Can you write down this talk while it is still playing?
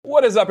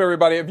What is up,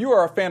 everybody? If you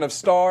are a fan of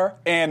Star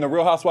and The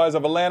Real Housewives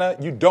of Atlanta,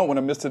 you don't want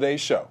to miss today's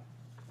show.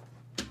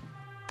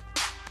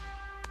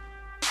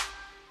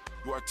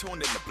 You are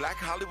tuned in to Black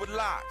Hollywood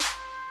Live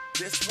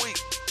this week.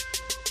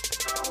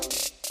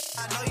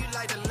 I know you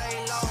like to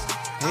lay low.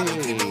 I've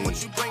been keeping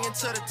what you bringing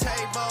to the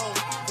table.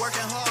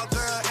 Working hard,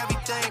 girl,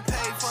 everything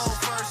paid for.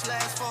 First,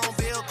 last phone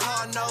bill,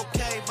 car, no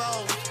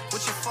cable.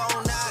 With your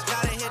phone out,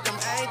 gotta hit them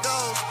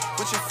angles.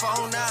 With your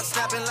phone out,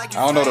 snapping like you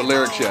I don't know the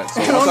lyrics yet, so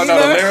once I know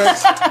the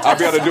lyrics, I'll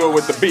be able to do it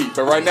with the beat.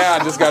 But right now,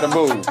 I just got to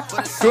move.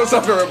 What's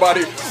up,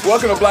 everybody?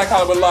 Welcome to Black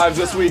Hollywood Live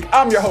this week.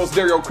 I'm your host,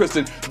 Dario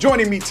Kristen.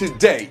 Joining me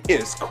today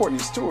is Courtney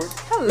Stewart.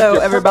 Hello,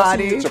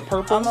 everybody. It's your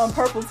purple. I'm on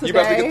purple today. You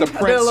about to get the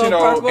Prince,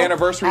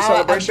 anniversary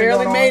celebration I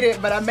barely going on? made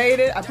it, but I made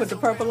it. I put the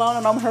purple on,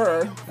 and I'm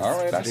her. All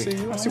right, I see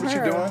you. I see what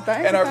you're her. doing.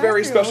 Thank And you, our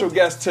very thank you. special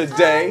guest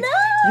today,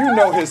 you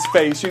know his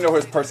face, you know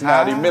his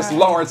personality. Miss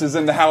Lawrence is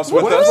in the house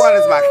with Which us. one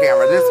is my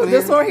camera? This one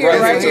here? This one here,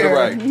 right to the here.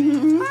 right.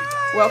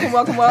 Welcome,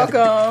 welcome,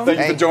 welcome.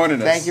 Thank you for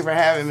joining us. Thank you for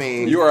having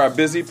me. You are a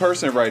busy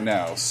person right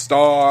now.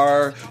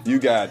 Star, you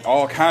got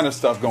all kind of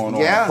stuff going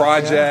on.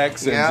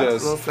 Projects and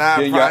just little side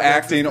getting your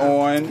projects acting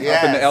on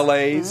up in the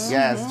LAs.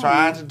 Yes,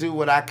 trying to do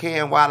what I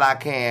can while I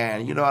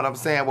can. You know what I'm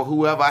saying? Well,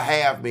 whoever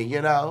have me,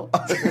 you know.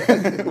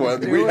 Well,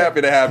 we're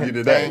happy to have you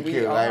today. Thank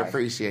you. I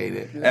appreciate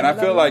it. And I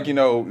feel like,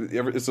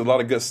 it's a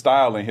lot of good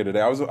style in here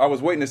today. I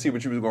was waiting to see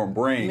what you was going to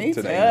bring Me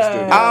today too. in the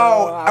studio.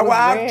 Oh, well,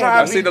 I'm trying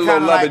I to see be the little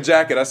kinda leather like,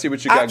 jacket. I see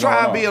what you I got going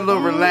try on. to be a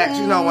little relaxed,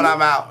 when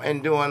I'm out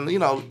and doing, I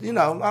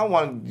don't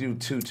want to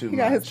do too He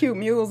got much. his cute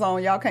mules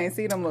on. Y'all can't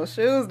see them little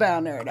shoes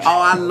down there, though.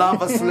 Oh, I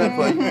love a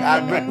slipper.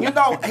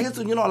 Here's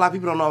a lot of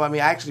people don't know about me.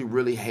 I actually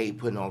really hate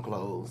putting on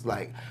clothes.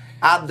 Like,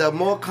 the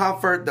more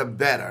comfort, the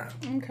better.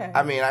 Okay.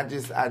 I mean, I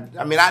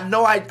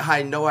know I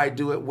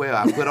do it well.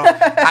 I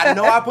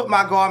know I put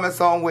my garments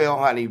on well,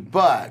 honey,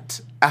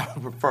 but I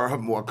prefer a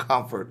more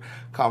comfortable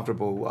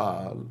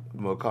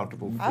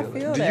feeling. I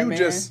feel Do that, you man.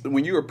 just,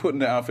 when you were putting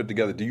the outfit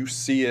together, do you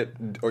see it,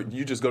 or do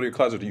you just go to your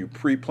closet, or do you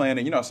pre-plan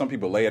it? You know, some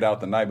people lay it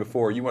out the night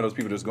before. You one of those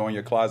people just go in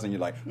your closet and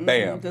you're like,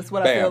 bam, That's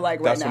what I bam, feel like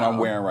right that's what now. I'm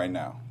wearing right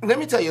now. Let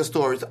me tell you a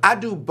story. I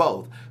do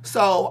both.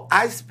 So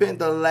I spent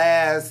the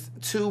last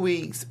 2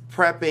 weeks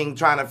prepping,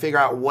 trying to figure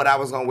out what I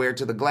was going to wear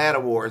to the GLAAD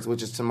Awards,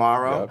 which is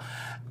tomorrow. Yep.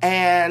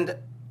 And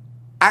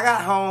I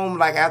got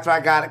home, after I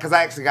got it, because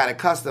I actually got it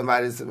custom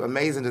by this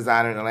amazing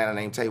designer in Atlanta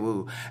named Tay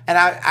Wu. And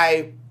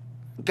I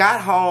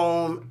got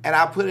home, and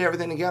I put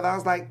everything together. I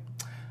was like,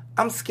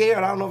 I'm scared.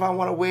 I don't know if I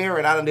want to wear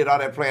it. I done did all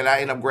that planning.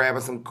 I ended up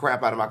grabbing some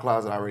crap out of my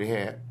closet I already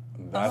had.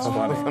 That's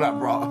funny. What I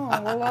brought.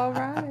 Oh, well, all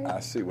right. I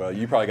see. Well,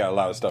 you probably got a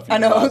lot of stuff in I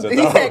your know. closet. He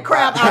though. said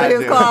crap out of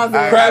his do.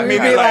 closet. Crap We'd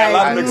meaning be like a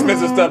lot of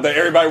expensive stuff that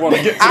everybody want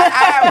to get to. I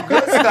have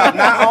good stuff.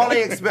 Not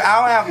only I don't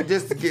have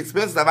just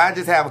expensive stuff. I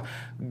just have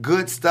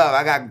good stuff.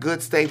 I got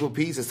good staple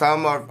pieces.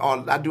 Some are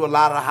on. I do a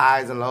lot of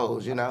highs and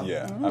lows. Yeah,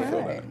 I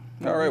feel that.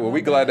 All right, well, we're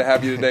glad to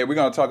have you today. We're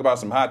going to talk about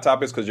some hot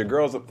topics because your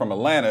girls from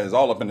Atlanta is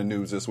all up in the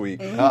news this week.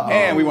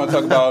 And we want to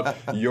talk about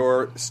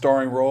your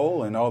starring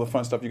role and all the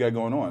fun stuff you got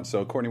going on.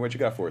 So, Courtney, what you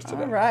got for us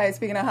today? All right.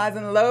 Speaking of highs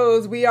and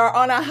lows, we are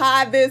on a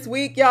high this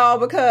week, y'all,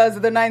 because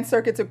the Ninth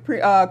Circuit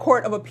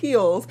Court of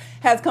Appeals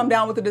has come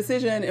down with a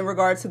decision in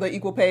regards to the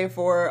equal pay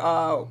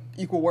for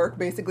equal work,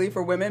 basically,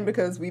 for women,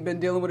 because we've been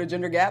dealing with a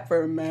gender gap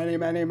for many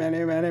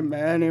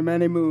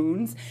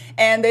moons.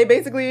 And they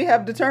basically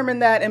have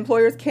determined that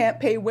employers can't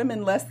pay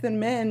women less than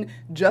men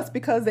just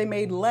because they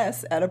made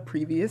less at a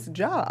previous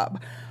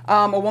job.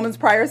 A woman's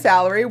prior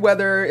salary,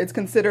 whether it's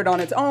considered on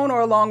its own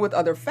or along with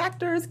other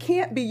factors,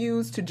 can't be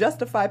used to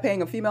justify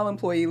paying a female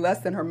employee less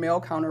than her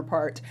male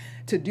counterpart.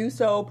 To do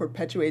so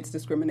perpetuates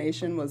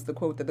discrimination, was the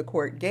quote that the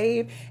court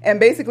gave. And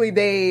basically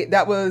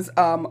that was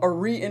a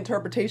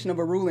reinterpretation of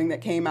a ruling that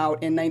came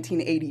out in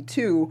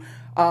 1982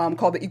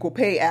 called the Equal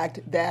Pay Act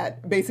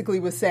that basically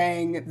was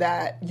saying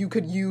that you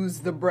could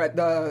use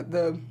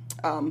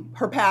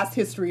her past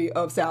history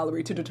of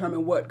salary to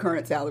determine what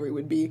current salary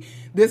would be.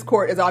 This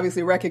court is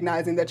obviously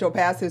recognizing that your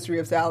past history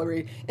of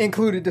salary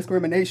included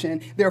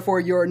discrimination. Therefore,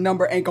 your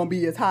number ain't going to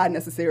be as high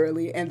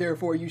necessarily, and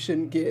therefore you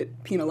shouldn't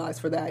get penalized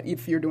for that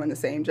if you're doing the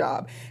same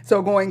job.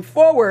 So going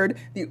forward,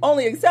 the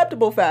only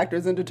acceptable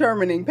factors in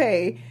determining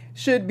pay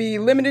should be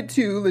limited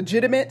to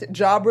legitimate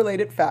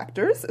job-related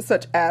factors,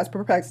 such as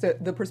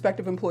the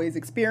prospective employee's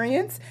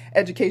experience,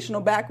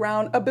 educational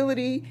background,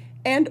 ability,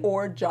 and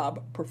or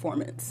job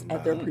performance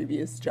at their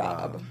previous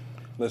job.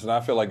 Listen,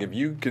 I feel like if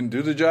you can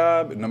do the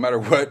job, no matter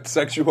what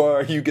sex you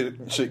are, you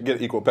should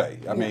get equal pay.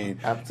 I mean,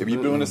 if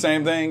you're doing the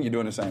same thing, you're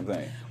doing the same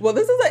thing. Well,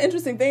 this is an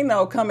interesting thing,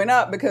 though, coming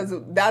up, because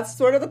that's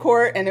sort of the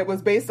court, and it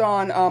was based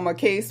on a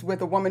case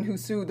with a woman who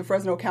sued the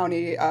Fresno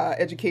County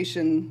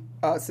education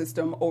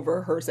system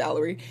over her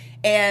salary.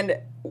 And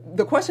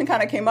the question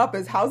kind of came up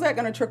is, how's that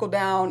going to trickle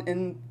down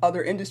in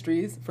other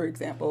industries, for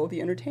example,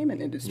 the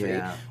entertainment industry?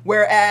 Yeah.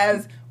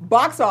 Whereas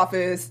box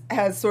office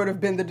has sort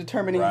of been the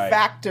determining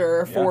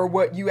factor for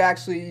what you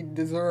actually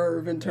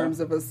deserve in terms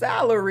of a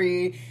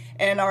salary.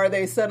 And are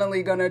they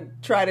suddenly going to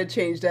try to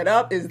change that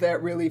up? Is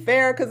that really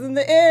fair? Because in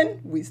the end,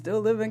 we still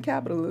live in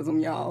capitalism,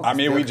 y'all. I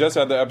mean, we just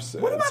had the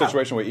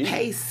situation with E!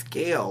 Pay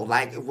scale,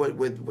 like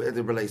with as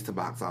it relates to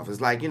box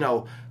office. Like,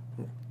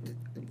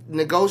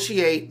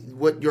 negotiate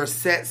what your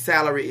set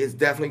salary is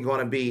definitely going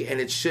to be, and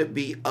it should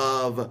be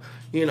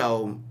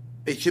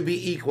it should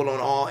be equal on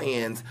all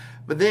ends.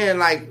 But then,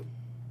 like,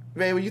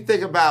 man, when you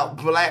think about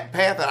Black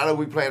Panther, I know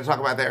we planned to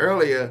talk about that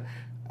earlier,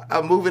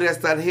 a movie that's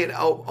done hit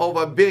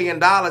over $1 billion,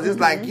 it's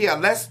like,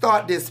 let's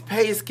start this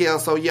pay scale.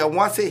 So,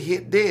 once it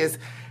hit this,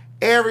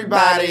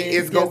 everybody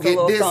is going to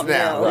get this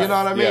now. You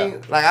know what I mean?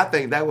 Yeah. Like, I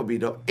think that would be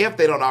dope. If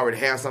they don't already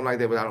have something like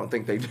that, but I don't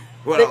think they do.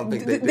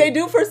 They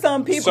do for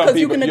some people because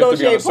you can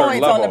negotiate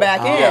points on the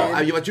back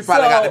end. But you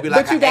probably got to be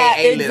like an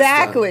A-lister.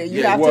 Exactly.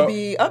 You have to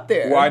be up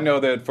there. Well, I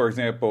know that, for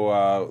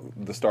example,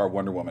 the star of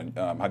Wonder Woman,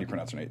 how do you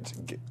pronounce her name?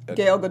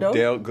 Gal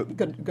Gadot.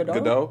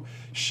 Gadot.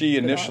 She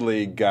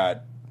initially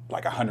got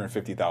like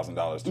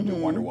 $150,000 to do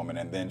Wonder Woman,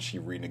 and then she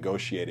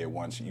renegotiated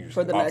once you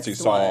obviously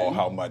saw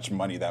how much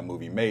money that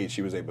movie made.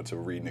 She was able to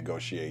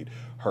renegotiate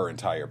her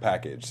entire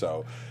package.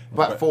 So,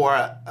 but for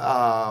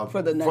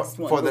the next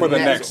one, for the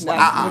next one,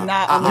 you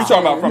talking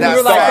about from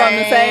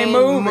the same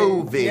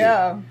movie?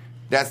 Yeah,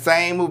 that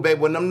same movie, babe.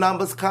 When them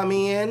numbers come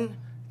in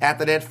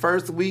after that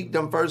first week,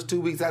 them first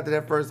 2 weeks after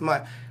that first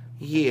month.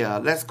 Yeah,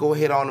 let's go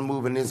ahead on and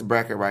move in this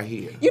bracket right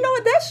here. You know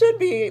what? That should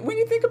be, when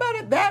you think about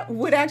it, that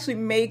would actually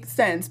make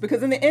sense.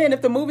 Because in the end,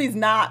 if the movie's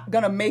not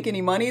going to make any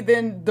money,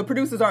 then the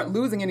producers aren't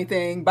losing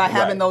anything by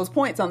having those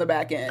points on the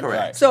back end.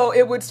 Correct. So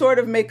it would sort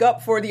of make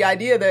up for the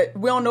idea that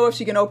we don't know if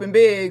she can open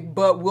big,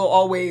 but we'll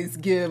always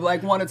give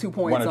like 1 or 2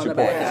 points on the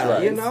back end.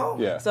 Right. You know?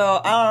 Yeah. So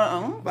I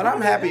don't know. But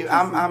I'm happy.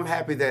 I'm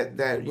happy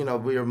that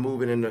we are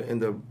moving in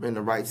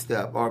the right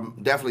step. Or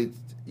definitely,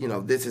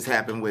 this has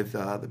happened with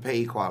the pay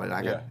equality.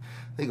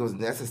 I think it was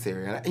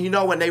necessary.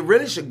 And when they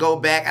really should go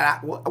back,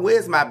 and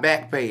where's my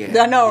back pay at?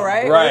 I know,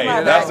 right?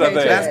 Right, that's the thing.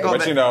 But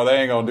back. They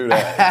ain't going to do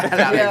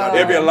that.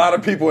 There'd be a lot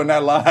of people in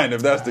that line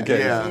if that's the case.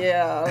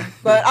 Yeah.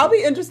 But I'll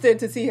be interested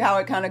to see how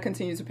it kind of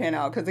continues to pan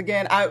out. Because,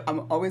 again,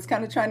 I'm always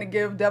kind of trying to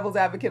give devil's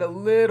advocate a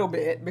little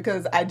bit,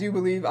 because I do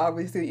believe,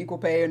 obviously, equal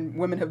pay, and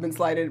women have been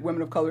slighted,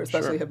 women of color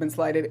especially have been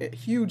slighted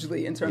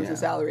hugely in terms of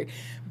salary.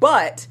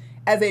 But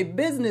as a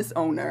business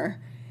owner,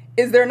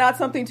 is there not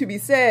something to be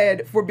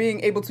said for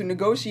being able to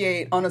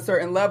negotiate on a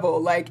certain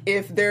level? Like,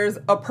 if there's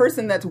a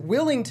person that's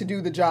willing to do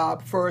the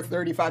job for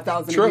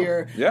 $35,000 a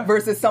year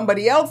versus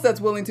somebody else that's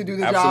willing to do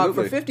the job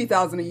for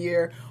 $50,000 a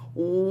year,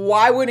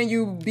 why wouldn't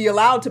you be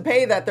allowed to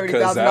pay that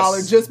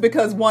 $30,000 just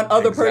because one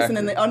other person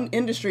in the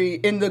industry,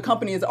 in the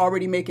company, is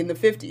already making the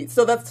 50?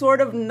 So that's sort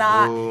of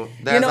not.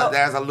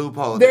 There's a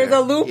loophole. There's a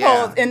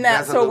loophole in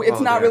that, so it's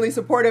not really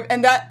supportive.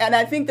 And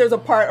I think there's a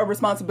part of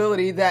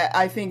responsibility that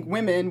I think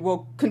women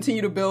will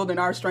continue to build in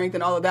our strength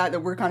and all of that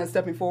we're kind of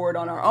stepping forward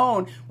on our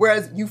own.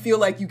 Whereas you feel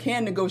like you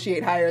can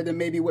negotiate higher than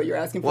maybe what you're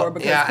asking for.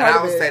 Because and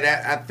I would say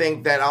that I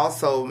think that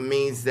also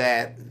means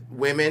that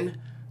women,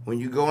 when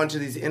you go into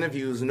these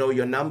interviews, know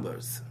your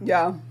numbers.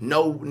 Yeah.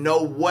 Know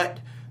what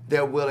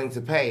they're willing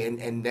to pay,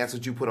 and that's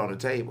what you put on the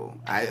table,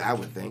 I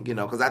would think,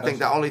 because I think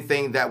the only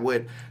thing that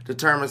would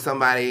determine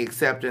somebody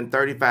accepting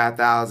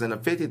 $35,000 or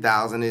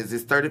 $50,000 is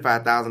this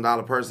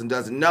 $35,000 person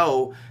doesn't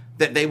know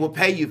that they will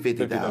pay you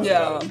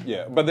 $50,000.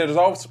 Yeah. But there's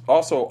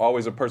also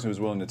always a person who's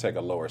willing to take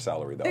a lower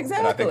salary, though.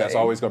 Exactly. And I think that's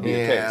always going to be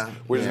the case.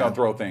 We're just going to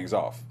throw things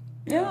off.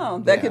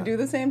 That could do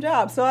the same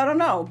job. So I don't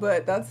know,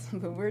 but that's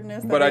the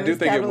weirdness. But I do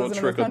think it will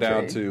trickle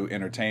down to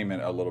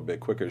entertainment a little bit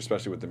quicker,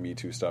 especially with the Me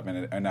Too stuff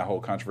and that whole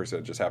controversy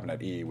that just happened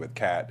at E! With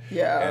Kat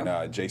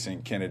and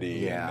Jason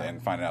Kennedy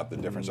and finding out the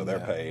difference of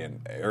their pay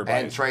and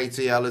everybody. And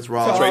Tracy Ellis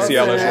Ross.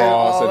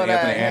 And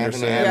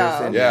Anthony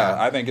Anderson. Yeah,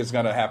 I think it's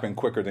going to happen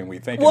quicker than we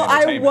think. Well,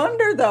 I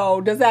wonder,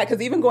 though, does that,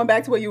 because even going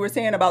back to what you were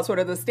saying about sort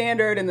of the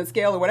standard and the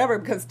scale or whatever,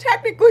 because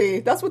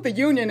technically that's what the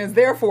union is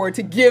there for,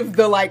 to give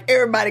the,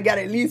 everybody got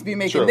to at least be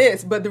making this.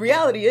 But the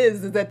reality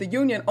is that the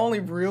union only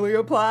really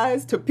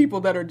applies to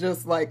people that are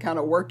just kind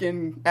of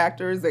working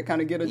actors that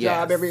kind of get a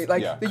job every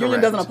the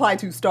union doesn't apply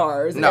to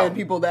stars and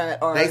people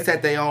that are, they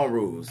set their own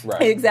rules.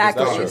 Right.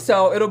 Exactly.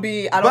 So it'll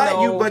be I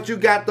don't know. But you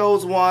got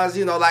those ones,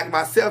 like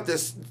myself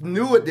that's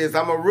new at this.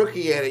 I'm a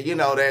rookie at it,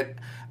 that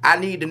I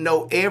need to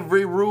know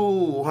every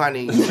rule,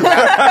 honey.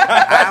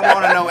 I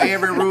want to know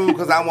every rule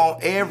because I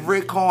want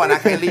every coin. I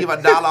can't leave $1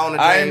 on the table.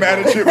 I ain't mad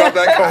at you about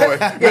that coin.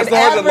 As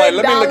long as let me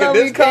look at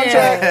this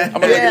contract.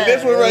 I'm going to look at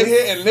this one right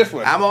here and this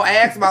one. I'm going to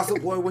ask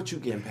myself, boy, what you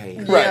getting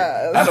paid? Right.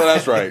 I know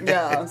that's right.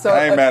 Yeah. So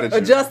I ain't mad at you.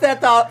 Adjust that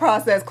thought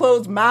process.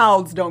 Closed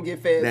mouths don't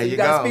get fed. There so you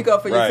got to speak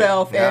up for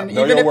yourself. Yeah. And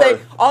even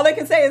if all they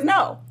can say is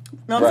no.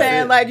 You know what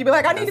I'm saying? You be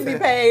like, I need to be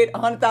paid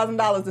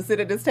 $100,000 to sit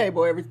at this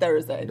table every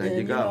Thursday. There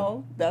you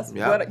go. That's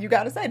what you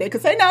got to say. They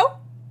could say no.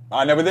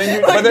 But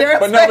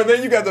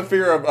then you got the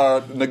fear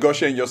of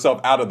negotiating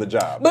yourself out of the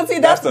job. But see,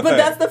 that's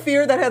the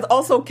fear that has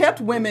also kept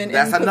women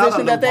in the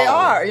position that they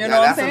are. You know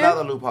what I'm saying? That's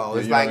another loophole.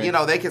 It's like,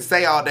 they can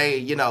say all day,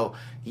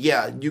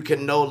 you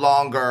can no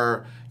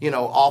longer,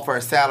 offer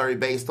a salary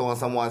based on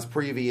someone's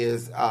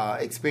previous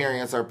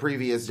experience or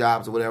previous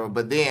jobs or whatever.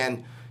 But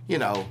then,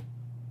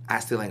 I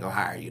still ain't gonna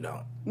hire you,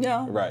 though.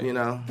 Yeah. Right. You're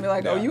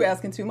like, you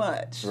asking too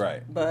much.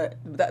 Right. But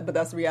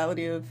that's the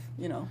reality of,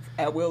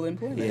 at will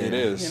employment. Yeah. It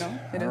is.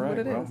 It is what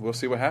it is. We'll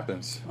see what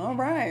happens. All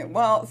right.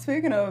 Well,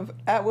 speaking of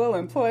at will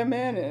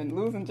employment and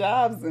losing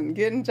jobs and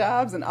getting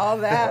jobs and all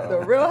that, the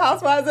Real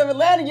Housewives of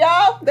Atlanta,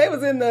 y'all, they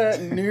was in the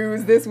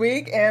news this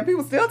week, and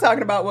people still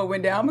talking about what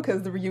went down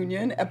because the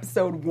reunion,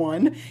 episode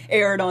 1,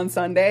 aired on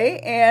Sunday,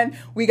 and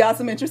we got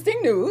some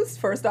interesting news.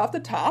 First off the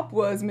top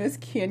was Miss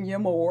Kenya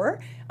Moore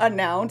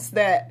announced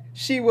that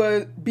she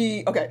would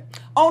be,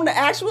 on the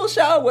actual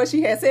show, what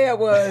she had said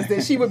was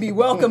that she would be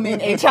welcoming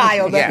a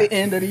child at the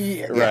end of the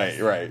year.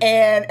 Right.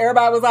 And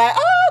everybody was like,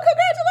 oh,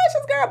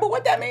 congratulations, girl. But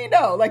what that mean,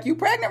 though? Like, you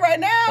pregnant right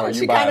now? And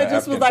she kind of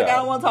just was like, I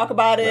don't want to talk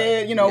about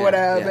it,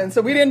 whatever. Yeah. And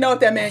so we didn't know if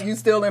that meant you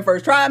still in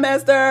first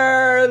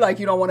trimester, like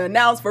you don't want to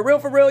announce for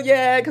real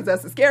yet, because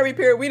that's a scary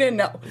period. We didn't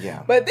know.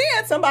 Yeah. But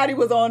then somebody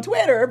was on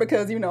Twitter,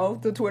 because,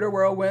 the Twitter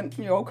world went,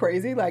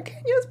 crazy, like,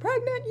 Kenya's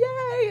pregnant,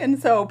 yay.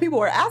 And so people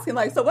were asking,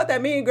 like, so what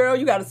that mean, girl?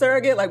 You got a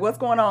surrogate? Like, what's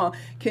going on?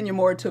 Kenya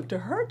Moore took to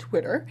her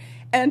Twitter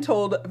and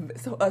told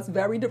us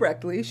very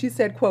directly. She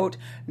said, quote,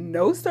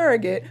 no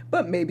surrogate,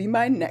 but maybe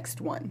my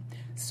next one.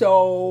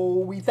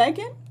 So we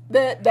thinking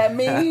that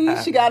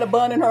means she got a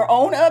bun in her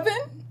own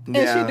oven and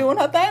she doing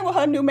her thing with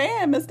her new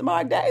man, Mr.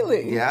 Mark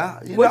Daly. Yeah.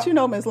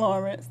 Miss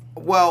Lawrence?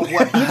 Well, what? You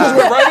just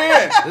went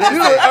right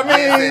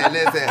in.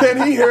 Listen.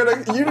 Can he hear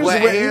the? You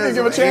didn't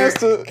give a chance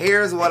to.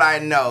 Here's what I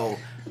know.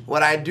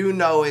 What I do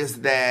know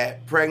is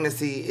that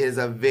pregnancy is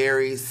a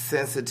very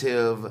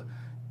sensitive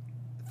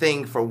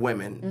thing for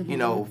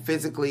women,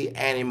 physically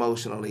and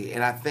emotionally.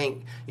 And I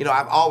think,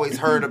 I've always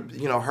heard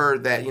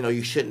that,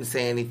 you shouldn't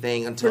say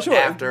anything until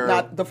after.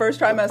 Not the first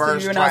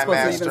trimester, you're not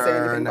supposed to even say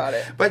anything about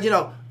it. But,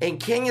 in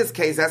Kenya's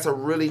case, that's a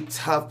really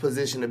tough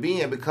position to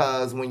be in,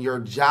 because when your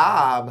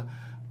job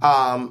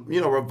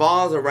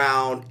revolves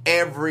around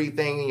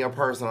everything in your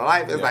personal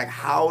life, it's like,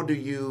 how do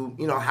you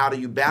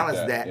balance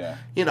that?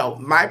 Yeah.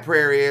 My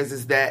prayer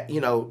is that,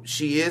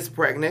 she is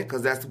pregnant,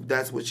 because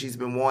that's what she's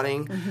been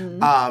wanting,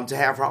 to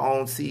have her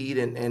own seed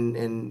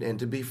and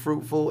to be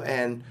fruitful.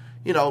 And,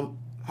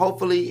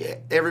 hopefully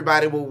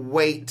everybody will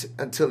wait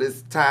until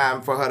it's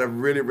time for her to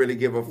really, really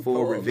give a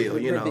full reveal,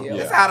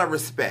 It's out of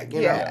respect,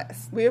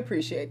 Yes, we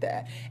appreciate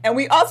that. And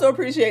we also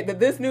appreciate that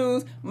this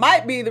news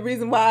might be the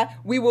reason why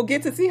we will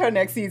get to see her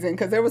next season,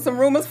 because there were some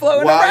rumors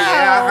floating around.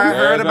 Yeah, I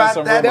heard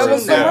about that. There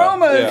was some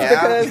rumors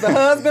because the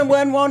husband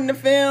wasn't wanting to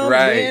film,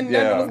 and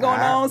nothing was going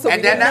on, so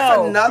and then that's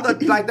another,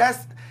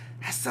 that's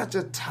such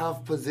a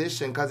tough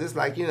position, because it's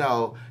like,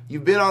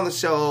 you've been on the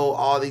show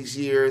all these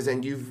years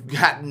and you've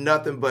got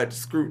nothing but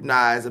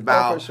scrutinized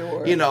about,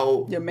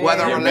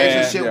 whether a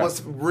relationship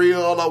was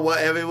real or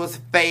whatever, it was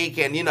fake.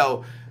 And,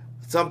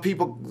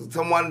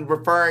 someone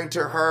referring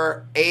to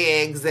her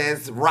eggs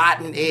as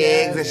rotten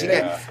eggs,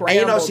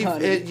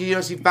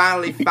 and she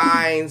finally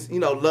finds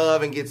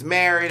love and gets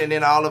married, and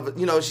then all of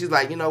it, she's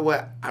like,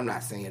 what, I'm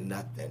not saying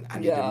nothing.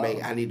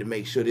 I need to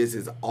make sure this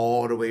is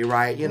all the way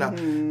right.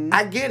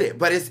 I get it,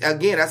 but it's,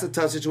 again, that's a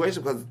tough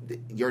situation, because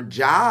your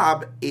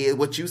job is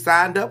what you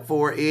signed up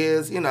for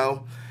is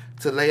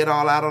to lay it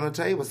all out on the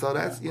table. So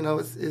that's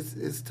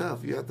it's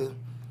tough. You have to,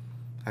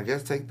 I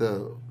guess, take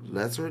the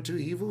lesser of two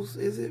evils,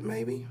 is it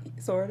maybe?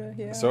 Sort of,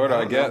 yeah. Sort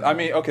of, I guess. I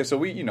mean, okay, so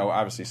we,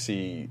 obviously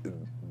see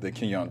the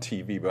Kenya on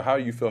TV, but how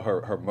do you feel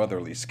her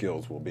motherly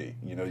skills will be?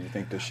 You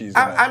think that she's...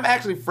 I'm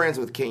actually friends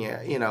with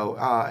Kenya, in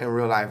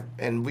real life,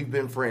 and we've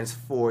been friends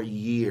for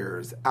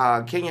years.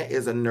 Kenya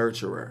is a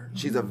nurturer.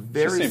 She's a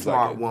very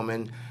smart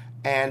woman,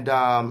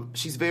 and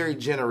she's very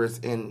generous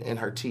in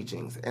her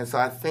teachings. And so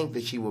I think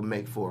that she will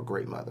make for a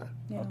great mother.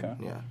 Yeah. Okay.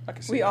 Yeah. I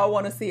can see we all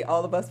want to see,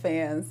 all of us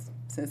fans,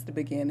 since the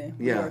beginning.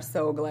 Yeah. We are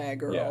so glad,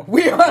 girl. Yeah.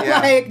 We are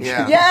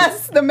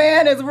yes, the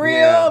man is real.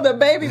 Yeah. The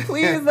baby,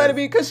 please let it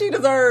be. Because she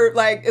deserved,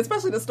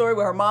 especially the story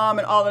with her mom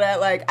and all of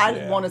that.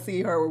 I want to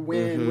see her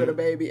win with a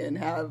baby and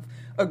have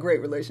a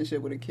great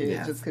relationship with a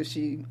kid, just because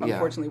she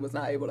unfortunately was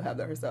not able to have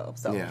that herself.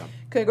 So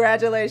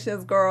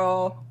congratulations,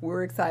 girl.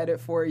 We're excited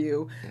for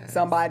you. Yes.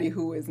 Somebody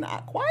who is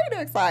not quite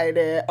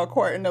excited,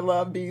 according to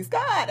Love B.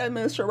 Scott and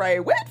Miss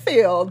Sheree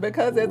Whitfield,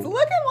 because it's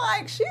looking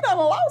like she done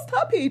lost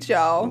her peach,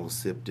 y'all. We'll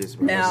sip this.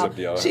 Now,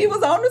 she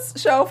was on the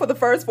show for the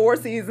first 4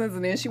 seasons,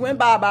 and then she went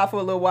bye-bye for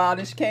a little while,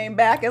 and she came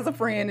back as a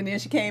friend, and then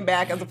she came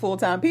back as a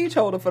full-time peach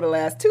holder for the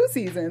last 2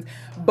 seasons.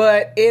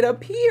 But it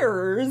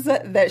appears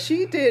that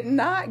she did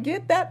not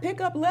get that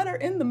pickup letter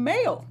in the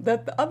mail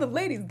that the other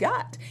ladies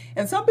got.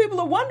 And some people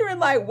are wondering,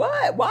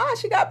 what? Why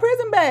she got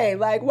prison bae?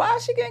 Why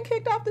is she getting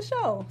kicked off the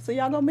show? So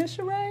y'all gonna miss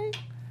Sheree?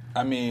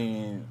 I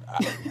mean,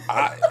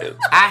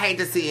 I hate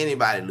to see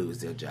anybody lose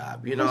their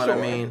job. You know what I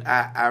mean?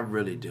 I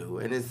really do.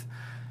 And it's,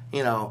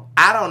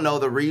 I don't know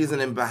the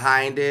reasoning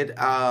behind it.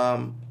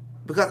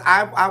 But because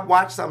I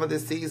watched some of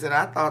this season.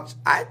 I thought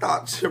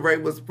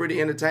Sheree was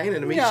pretty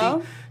entertaining to me.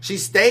 Yeah. She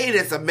stayed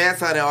as a mess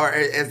hunter, or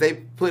as they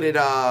put it.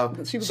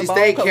 She was she a bone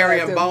stayed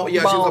carrying collector. bone.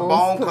 Yeah, she was a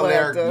bone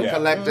Collector.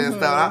 collector and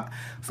stuff.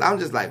 So I'm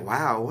just like,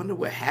 wow, I wonder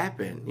what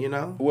happened.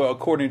 Well,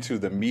 according to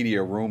the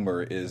media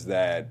rumor, is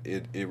that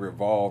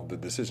the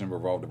decision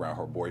revolved around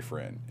her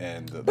boyfriend,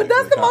 and But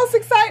that's the most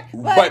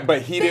exciting. Like,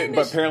 but he didn't.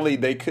 But apparently,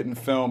 they couldn't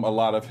film a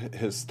lot of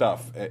his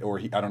stuff, or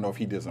I don't know if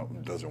he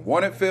doesn't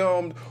want it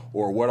filmed,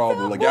 or what all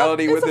the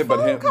legality it's with a it. But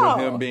phone call.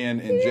 with him being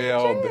He in in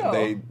jail, jail.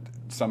 they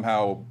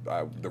somehow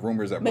the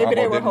rumors that Maybe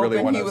they Bravo were didn't really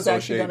hoping want he to was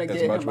actually associate gonna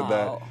as get much him with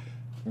out. that.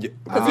 Yeah,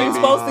 Because he was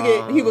supposed to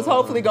get, he was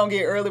hopefully going to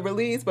get early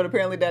release, but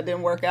apparently that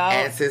didn't work out.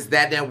 And since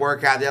that didn't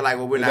work out, they're like,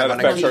 well, we're That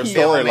not going to affects keep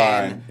her filming.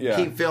 storyline. Yeah.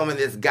 Keep filming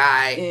this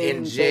guy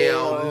in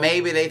jail. jail.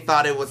 Maybe they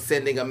thought it was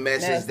sending a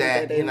message That's that,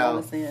 what they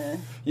wanna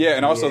send. Yeah,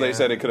 and also Yeah. they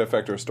said it could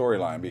affect her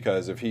storyline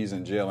because if he's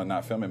in jail and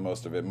not filming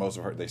most of her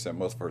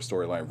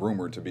storyline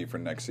rumored to be for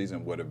next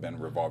season would have been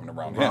revolving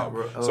around him.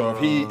 So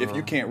if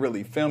you can't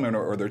really film him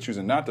or they're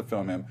choosing not to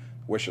film him,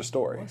 what's your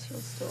story? What's your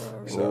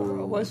story,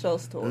 girl? What's your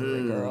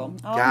story, girl?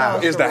 I God.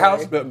 don't know, Is the Sheree.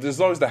 house as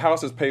long as the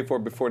house is paid for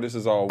before this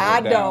is all I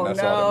went down? don't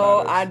That's know.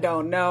 all that I matters.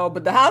 don't know.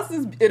 But the house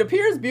it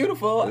appears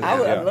beautiful. Yeah.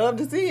 I'd love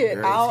to see it.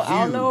 It's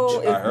I don't know.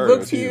 huge. I It heard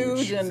looks it's huge.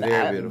 huge and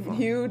Very beautiful.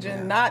 huge and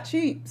Yeah. not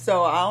cheap.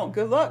 So I don't.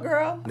 Good luck,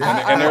 girl.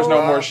 And there's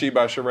no more She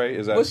by Sheree.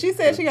 Is that? Well, she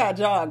said she got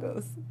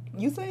joggers.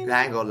 You seen I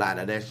that? ain't gonna lie,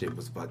 now that shit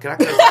was fun. Can I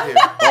come right here?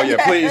 Oh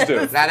yeah, please do.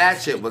 Now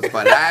that shit was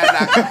funny.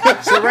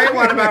 Sheree,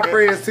 one of my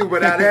friends too,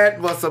 but now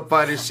that was some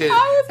funny shit. I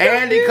was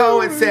Andy confused.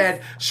 Cohen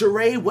said,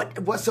 "Sheree,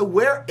 what? So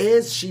where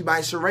is She by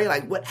Sheree?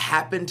 Like, what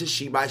happened to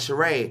She by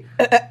Sheree?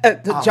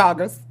 The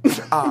joggers.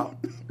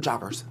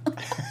 Joggers.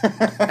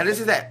 And this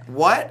is that.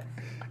 What?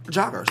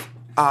 Joggers.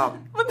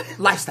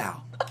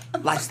 Lifestyle.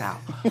 What does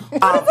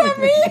that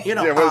mean? You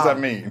know, Yeah, what does that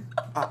mean?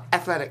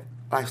 athletic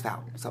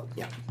lifestyle. So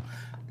yeah.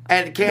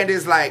 And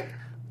Candace like,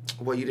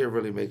 well, you didn't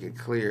really make it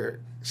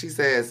clear. She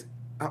says,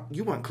 oh,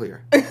 you weren't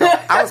clear.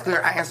 I was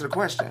clear. I answered the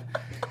question.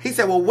 He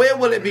said, well, when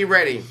will it be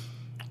ready?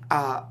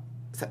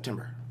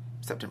 September.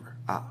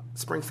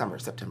 Spring, summer,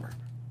 September.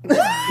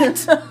 Spring,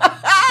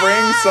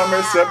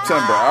 summer,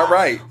 September. All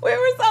right. We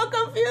were so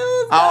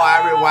confused. Oh,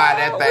 I rewind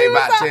that We thing were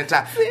about so- 10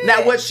 times. See?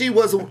 Now, what she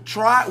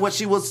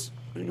was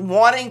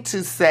wanting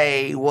to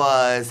say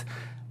was,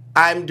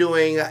 I'm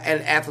doing an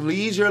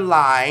athleisure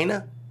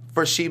line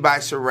for She by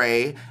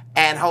Sheree,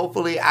 and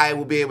hopefully I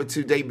will be able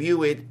to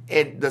debut it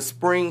in the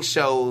spring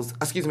shows,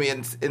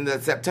 in the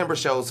September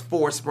shows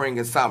for spring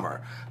and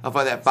summer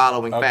for that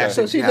following fashion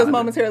So she just calendar.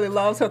 momentarily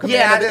lost her command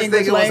Yeah, I of the just English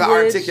think it was an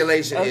language.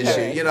 articulation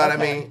issue. You know what I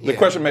mean? The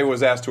question maybe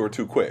was asked to her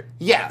too quick.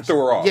 Yeah. Threw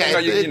her off. Yeah,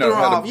 you it know, threw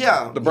her had off,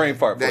 yeah. The brain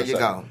fart for There a you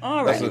second. go.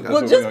 All That's right. what-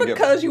 Well, that's what just we're gonna give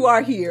because you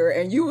are here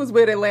and you was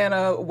with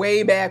Atlanta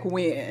way back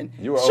when,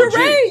 You were OG.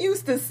 Sheree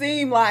used to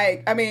seem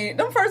like, I mean,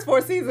 them first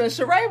 4 seasons,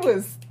 Sheree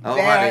was Oh,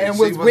 there honey, and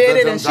she was was with the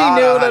it and she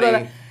Gonzaga, knew.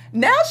 honey.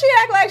 Now she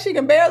act like she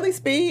can barely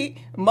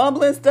speak,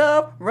 mumbling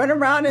stuff, running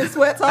around in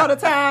sweats all the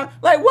time.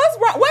 Like, what's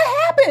wrong? What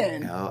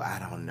happened? No, I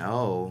don't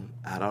know.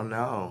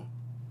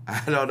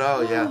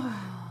 Yeah.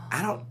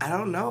 I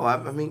don't know. I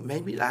mean,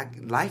 maybe like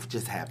life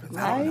just happens.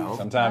 I don't know.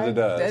 Sometimes it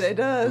does. It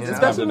does. Yeah.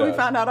 Especially when It we does.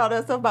 found out all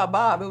that stuff about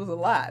Bob. It was a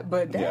lot.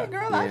 But dang, Yeah.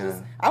 girl,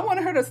 Yeah. I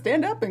wanted her to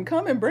stand up and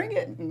come and bring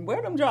it and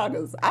wear them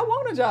joggers. I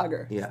want a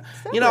jogger. Yeah.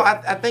 Stop You know,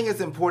 it. I think it's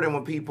important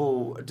when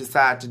people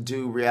decide to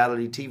do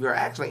reality TV or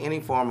actually any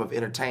form of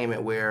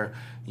entertainment where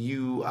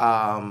you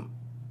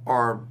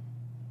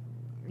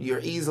you're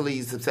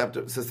easily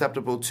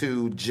susceptible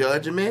to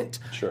judgment.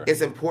 Sure. It's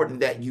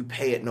important that you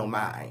pay it no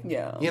mind.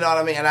 Yeah. You know what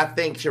I mean? And I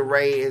think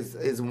Sheree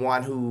is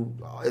one who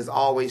is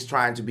always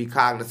trying to be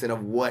cognizant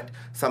of what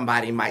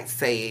somebody might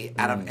say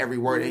out of every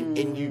word,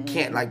 and you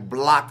can't like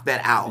block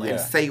that out Yeah. and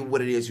say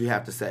what it is you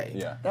have to say.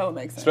 Yeah. That would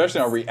make sense.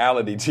 Especially on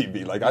reality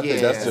TV. Like, I think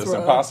that's Yeah. just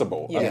Right.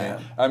 impossible. Yeah.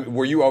 I mean,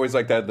 were you always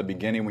like that at the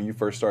beginning when you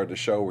first started the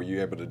show? Were you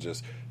able to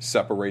just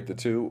separate the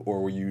two?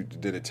 Or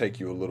did it take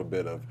you a little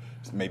bit of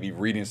maybe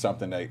reading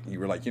something that you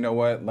were like, you know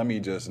what, let me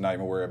just not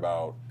even worry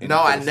about any No,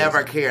 I criticism?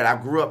 never cared. I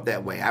grew up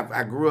that way.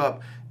 I grew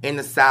up in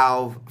the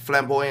South,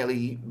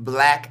 flamboyantly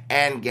black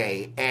and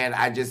gay, and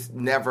I just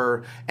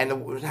never.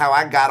 And how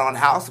I got on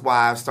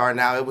Housewives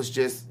starting out, it was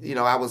just, you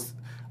know, I was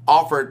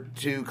offered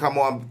to come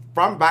on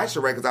by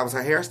Sheree because I was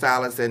her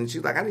hairstylist, and she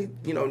was like, I need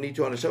you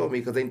on the show with me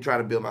because they trying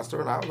to build my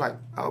story. And I was like,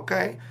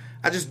 okay,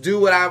 I just do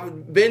what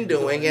I've been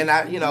doing, and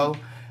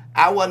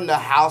I wasn't a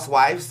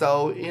housewife,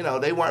 so,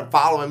 they weren't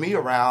following me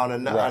around or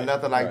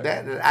nothing like right.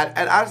 that.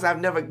 And honestly,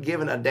 I've never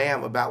given a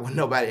damn about what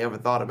nobody ever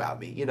thought about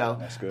me,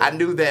 That's good. I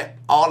knew that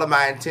all of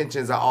my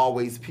intentions are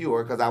always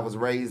pure because I was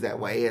raised that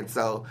way. And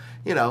so,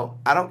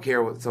 I don't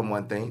care what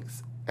someone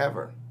thinks,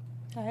 ever.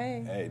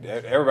 Hey.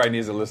 Hey, everybody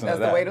needs to listen That's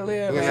to that. the way to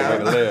live. That's the way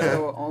to live. That's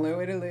the only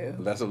way to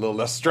live. That's a little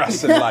less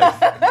stress in life.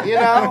 I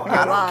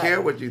don't Right. care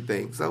what you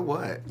think. So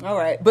what? All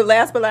right. But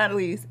last but not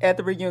least, at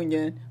the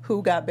reunion,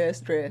 who got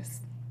best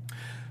dressed?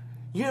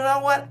 You know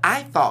what?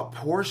 I thought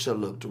Portia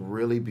looked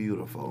really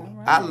beautiful.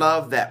 Right. I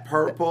love that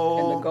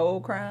purple and the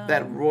gold crown,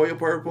 that royal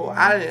purple.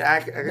 I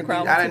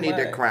didn't need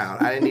that crown.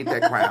 I didn't need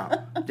that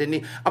crown.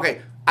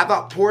 Okay, I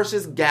thought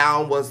Portia's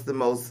gown was the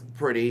most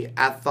pretty.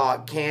 I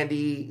thought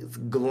Candy's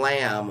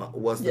glam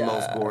was the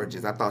most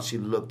gorgeous. I thought she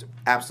looked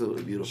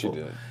absolutely beautiful. She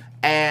did.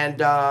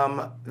 And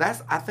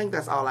I think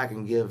that's all I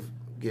can give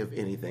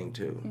anything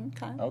to.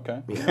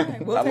 Okay. Yeah.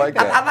 Right, we'll I like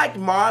that. I liked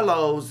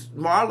Marlo's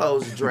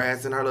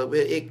dress and her look.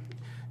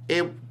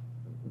 It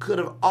could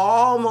have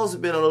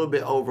almost been a little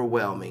bit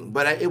overwhelming,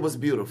 but it was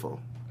beautiful.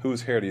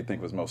 Whose hair do you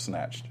think was most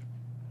snatched?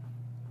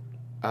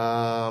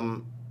 I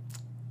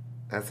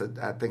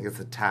think it's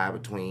a tie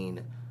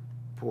between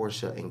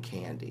Portia and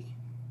Candy.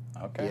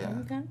 Okay. Yeah.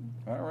 Okay.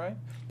 All right.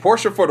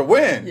 Portia for the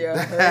win. Yeah.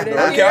 Heard it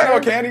Okay, here. I know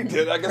Candy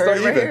did. I guess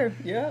Heard not it either. here.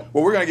 Yeah.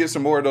 Well, we're going to get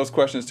some more of those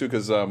questions, too,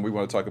 because we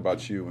want to talk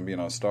about you and being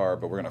on Star,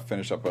 but we're going to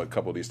finish up a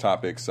couple of these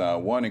topics,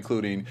 one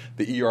including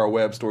the ER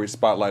Web Story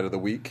Spotlight of the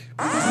Week.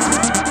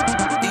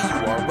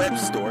 EUR Web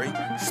Story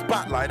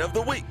Spotlight of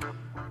the Week.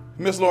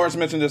 Miss Lawrence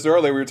mentioned this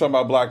earlier. We were talking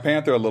about Black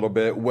Panther a little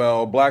bit.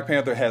 Well, Black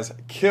Panther has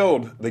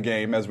killed the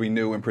game, as we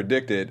knew and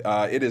predicted.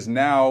 It is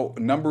now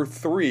number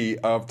 3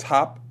 of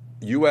top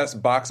U.S.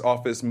 box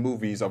office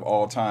movies of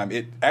all time.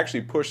 It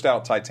actually pushed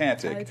out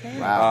Titanic.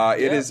 Wow.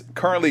 It is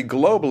currently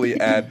globally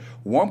at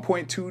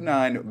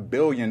 $1.29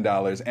 billion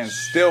and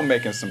still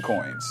making some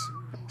coins.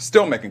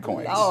 Still making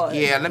coins. Lord.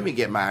 Yeah, let me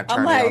get my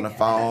attorney like, on the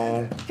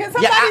phone. Can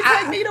somebody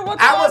take me to Wakanda?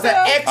 I was an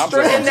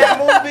extra I'm in that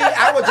movie.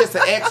 I was just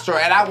an extra,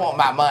 and I want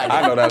my money.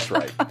 I know that's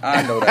right.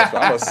 I'm going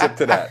to sip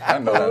to that. I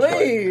know that's right.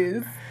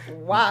 Please.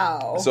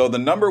 Wow. So the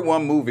number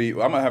 1 movie, I'm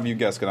going to have you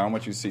guess because I don't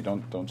want you to see.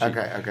 Don't cheat.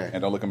 Okay.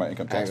 And don't look at my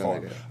income tax I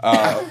ain't form.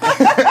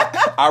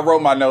 gonna I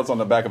wrote my notes on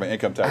the back of an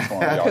income tax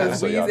form, y'all.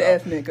 Just so y'all know.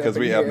 Because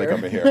we ethnic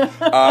up in here.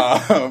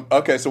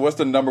 Okay, so what's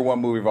the number 1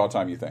 movie of all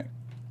time, you think?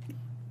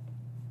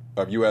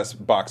 Of U.S.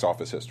 box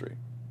office history?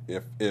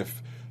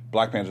 If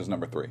Black Panther's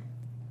number 3.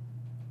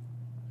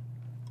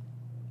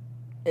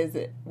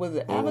 Was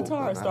it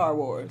Avatar or Star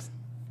Wars?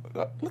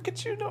 Look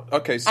at you.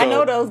 Okay, so I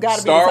know those gotta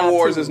be the Star top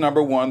Wars 2. is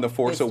number 1, The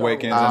Force It's Star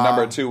Awakens, Wars. and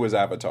number 2 is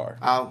Avatar.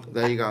 Oh,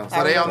 there you go. So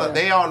Avatar.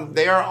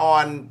 they are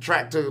on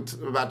track to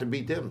about to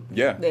beat them.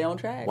 Yeah. They on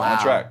track. Wow.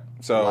 On track.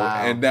 So,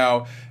 Wow. and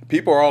now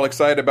people are all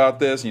excited about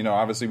this. You know,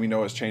 obviously we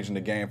know it's changing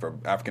the game for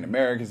African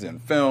Americans in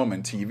film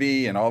and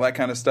TV and all that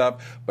kind of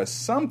stuff. But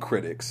some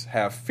critics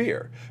have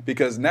fear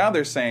because now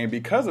they're saying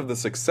because of the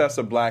success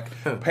of Black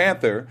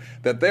Panther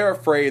that they're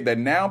afraid that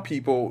now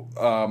people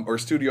or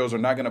studios are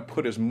not going to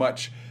put as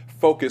much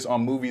focus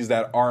on movies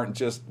that aren't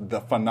just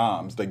the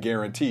phenoms, the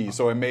guarantees.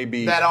 So it may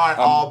be That aren't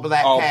all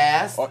black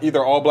cast.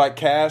 either all black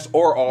cast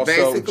or also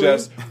Basically.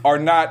 just are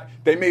not.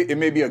 It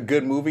may be a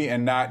good movie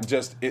and not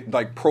just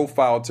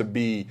profiled to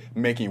be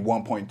making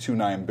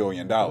 $1.29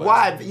 billion.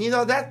 Why? You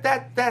know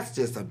that's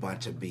just a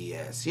bunch of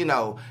BS. You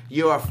know,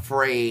 you're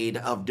afraid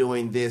of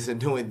doing this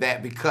and doing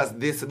that because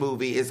this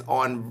movie is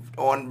on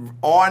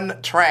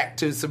track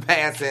to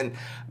surpassing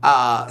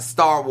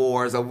Star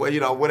Wars or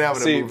whatever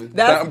See, the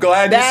movie. I'm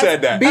glad you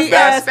said that. BS.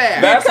 That's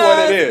fair. That's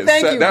what it is.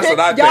 Thank you. That's what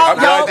I think. I'm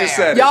glad you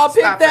said it. Y'all picked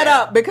Stop that that.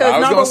 up because I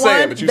was number gonna say it,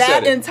 one, but you that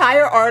said it.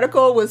 entire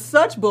article was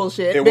such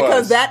bullshit It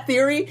because was. that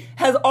theory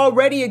has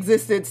already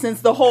existed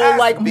since the whole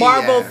That's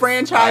Marvel BS. I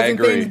franchising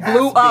agree. thing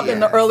blew That's up in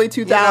the BS. early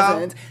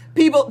 2000s.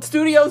 You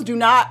Studios do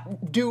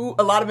not do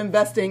a lot of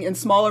investing in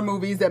smaller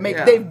movies that make.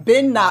 Yeah. They've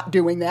been not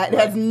doing that. It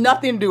Right. has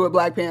nothing to do with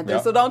Black Panther.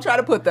 Yep. So don't try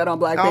to put that on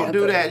Black Panther.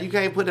 Don't do that. You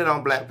can't put it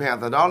on Black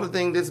Panther. The only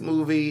thing this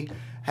movie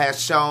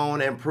has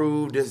shown and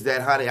proved is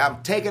that, honey,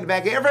 I'm taking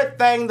back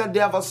everything the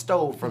devil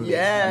stole from me.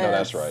 Yes. I know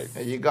that's right.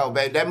 There you go,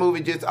 babe. That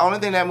movie only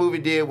thing that movie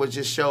did was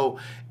just show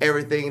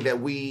everything that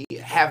we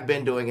have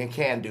been doing and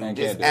can do, And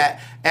just can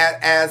do.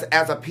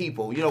 as a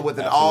people. With an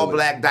Absolutely.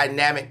 all-black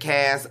dynamic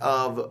cast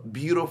of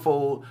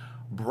beautiful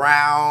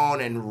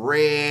brown and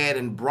red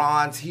and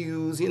bronze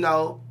hues.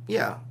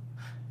 Yeah.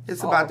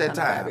 It's about that kind of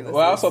time. fabulous.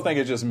 Well, I also think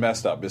it's just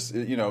messed up. It's,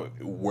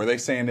 were they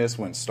saying this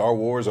when Star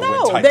Wars or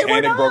No, when they were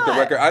Titanic broke the not.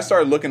 record? I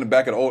started looking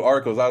back at old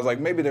articles. I was like,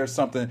 maybe there's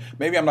something.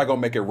 Maybe I'm not going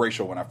to make it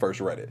racial when I first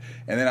read it.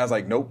 And then I was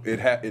like, nope,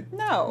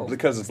 No,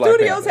 because it's Black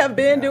studios Panther. have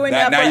been doing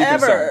that now you're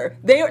forever.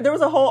 concerned. There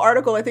was a whole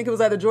article. I think it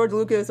was either George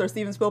Lucas or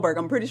Steven Spielberg.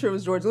 I'm pretty sure it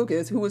was George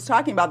Lucas who was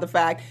talking about the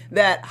fact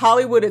that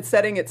Hollywood is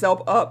setting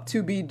itself up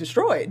to be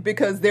destroyed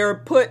because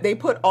they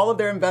put all of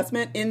their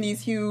investment in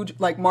these huge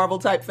Marvel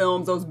type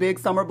films, those big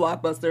summer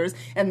blockbusters,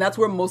 and that's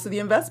where most of the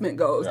investment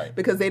goes Right.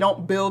 because they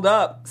don't build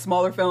up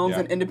smaller films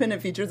Yeah. and independent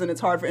features, and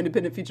it's hard for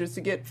independent features to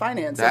get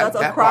financed. So That that's a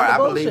part, crock I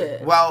of believe.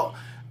 bullshit.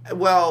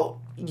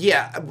 Well,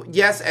 yeah,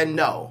 yes and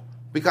no.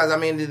 Because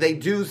they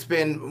do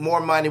spend more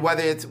money,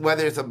 whether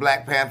it's a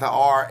Black Panther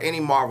or any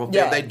Marvel film.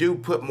 Yeah. They do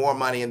put more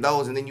money in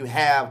those, and then you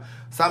have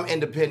some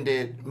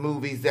independent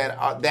movies that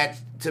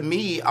to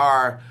me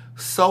are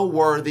so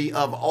worthy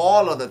of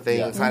all of the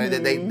things, Yeah. honey,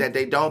 that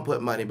they don't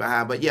put money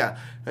behind. But yeah,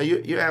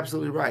 you're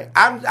absolutely right.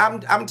 I'm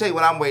telling you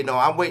what I'm waiting on.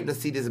 I'm waiting to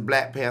see this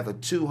Black Panther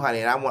 2, honey,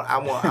 and I want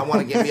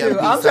to get me a piece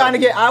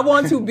I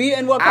want to be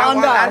in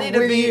Wakanda. I need to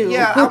with be. you.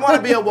 Yeah, I want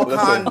to be a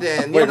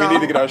Wakandan. Wait, we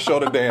need to get our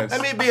shoulder dance.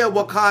 Let me be a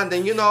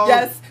Wakandan. You know.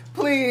 Yes,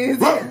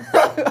 please.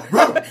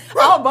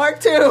 I'll bark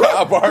too.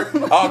 I'll bark,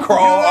 I'll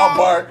crawl, I'll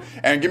bark,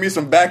 and give me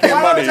some backhand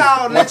Why money don't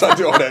y'all once I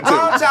do all that Why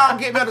don't too. y'all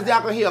get better so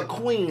y'all can hear a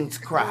queen's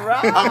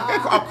cry,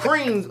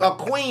 a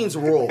queen's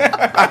roar.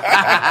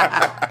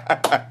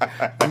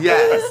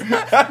 Yes.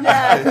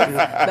 Yes,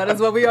 that is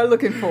what we are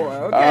looking for.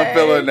 Okay. I'm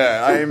feeling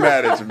that. I ain't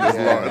mad at you, Miss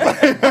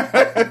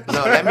Lawrence.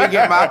 No, let me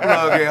get my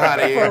plug in,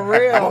 honey. For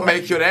real. I'm gonna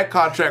make sure that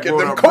contract Get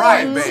rolled them up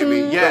right, coins.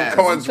 baby. Yes.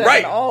 Coins Checking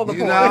right. all the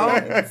You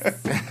know?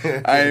 points.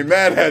 I ain't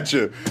mad at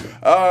you.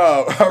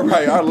 All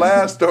right, our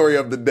last story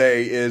of the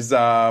day is,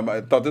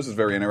 I thought this was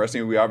very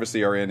interesting. We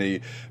obviously are in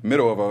the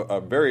middle of a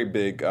very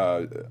big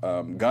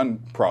gun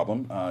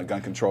problem,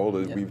 gun control.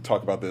 We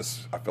talk about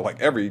this, I feel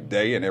like, every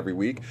day and every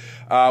week.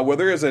 Well,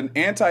 there is an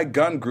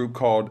anti-gun group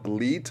called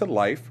Lead to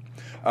Life.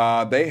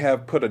 They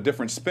have put a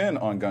different spin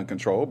on gun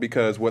control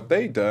because what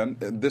they've done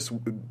this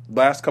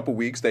last couple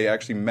weeks, they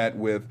actually met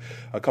with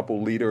a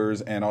couple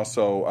leaders and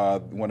also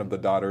one of the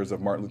daughters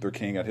of Martin Luther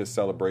King at his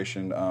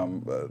celebration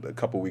a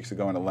couple weeks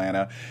ago in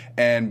Atlanta.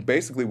 And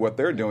basically what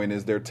they're doing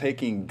is they're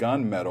taking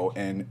gun metal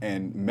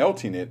and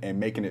melting it and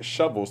making it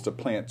shovels to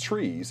plant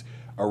trees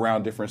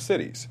around different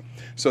cities.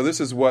 So this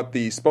is what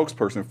the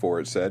spokesperson for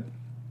it said.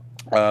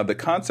 The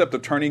concept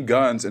of turning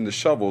guns into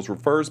shovels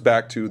refers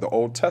back to the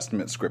Old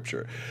Testament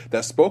scripture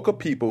that spoke of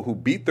people who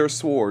beat their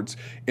swords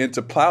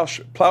into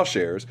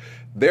plowshares,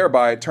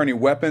 thereby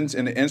turning weapons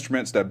into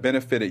instruments that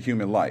benefited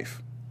human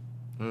life.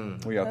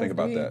 What do y'all think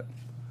about deep. that?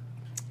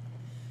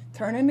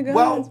 Turn into guns,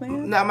 Well,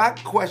 man. now my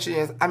question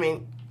is, I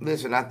mean,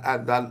 listen,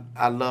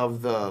 I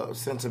love the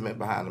sentiment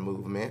behind the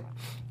movement,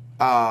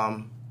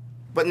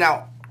 but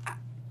now,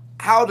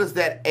 how does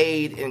that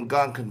aid in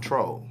gun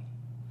control?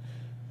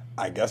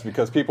 I guess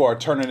because people are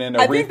turning in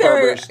I think they're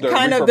refurbished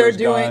they're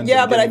doing guns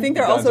yeah, and but I getting think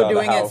they're guns also out of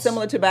the doing it house.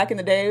 similar to back in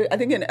the day. I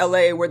think in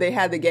LA where they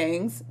had the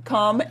gangs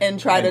come and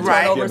try to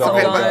Right. turn over Yeah, some the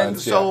Okay, whole but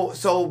guns. guns.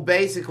 so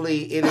basically,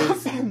 it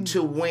is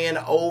to win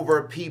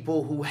over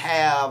people who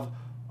have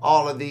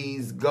all of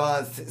these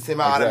guns,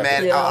 semi-automatic,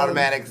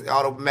 Exactly. Yeah.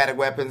 automatic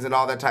weapons, and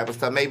all that type of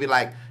stuff. Maybe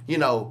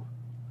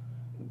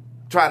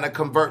trying to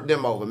convert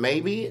them over.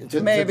 Maybe.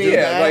 Maybe. do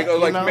Yeah, that, like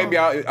you know? maybe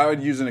I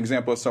would use an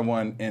example of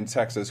someone in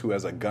Texas who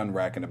has a gun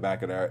rack in the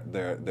back of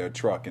their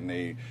truck, and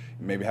they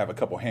maybe have a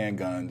couple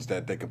handguns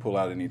that they can pull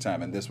out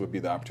anytime, and this would be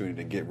the opportunity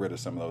to get rid of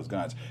some of those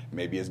guns.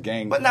 Maybe it's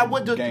gang. But now,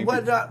 what do gang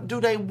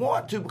they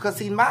want to? Because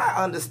see, my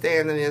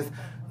understanding is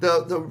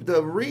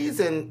the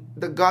reason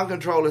the gun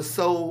control is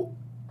so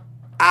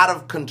out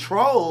of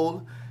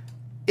control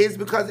is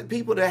because the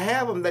people that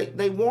have them,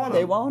 they want them.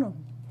 They want them.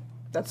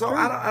 That's So true.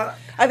 I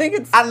think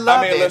it's. I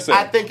love I mean, it. listen.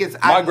 I think it's. My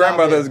I love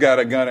grandmother's it. got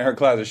a gun in her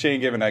closet. She ain't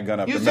giving that gun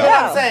up You to see melt.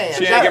 what I'm saying?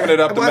 She ain't giving it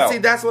up to well, melt. see,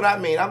 that's what I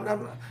mean.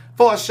 I'm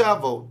for a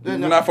shovel. You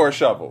know? Not for a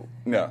shovel.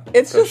 Yeah,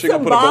 It's just she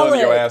gonna put a bullet in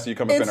your symbolic. ass and you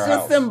come up in her It's house.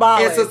 just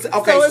symbolic. Okay, so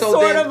it's so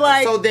sort then, of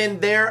like. so then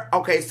there.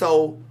 Okay,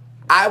 so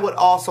I would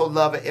also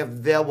love it if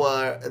there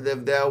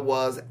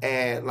was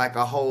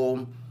a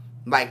whole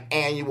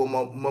annual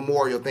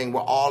memorial thing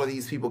where all of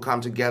these people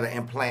come together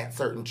and plant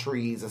certain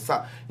trees and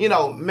stuff.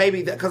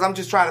 Maybe because I'm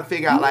just trying to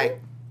figure out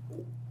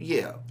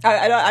yeah.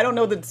 I don't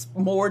know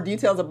more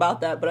details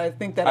about that, but I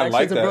think that I actually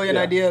like is a that, brilliant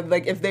yeah. idea.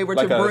 Like if they were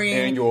Like to a bring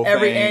annual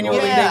every thing, annually,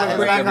 or Yeah, they would it's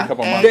bring like every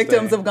couple months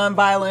victims thing. of gun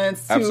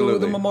violence to Absolutely.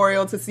 the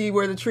memorial to see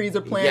where the trees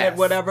are planted, Yes,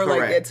 whatever,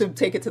 correct. to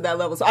take it to that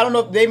level. So I don't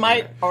know if they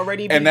might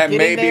already be And that may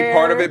getting be there.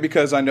 part of it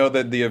because I know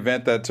that the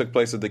event that took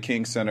place at the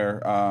King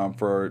Center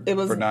for It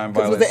was- 'cause it was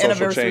nonviolent the social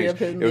anniversary change. of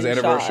him It was the being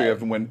anniversary shot.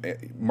 of when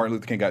Martin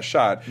Luther King got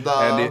shot.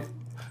 Love.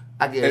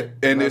 I get it.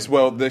 And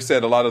they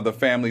said a lot of the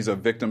families of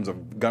victims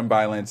of gun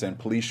violence and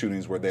police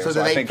shootings were there. So So,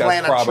 did I they think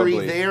plant that's a tree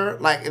probably there,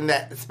 in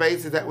that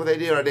space? Is that what they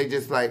did, or they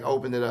just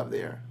opened it up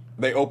there?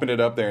 they opened it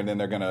up there and then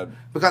they're gonna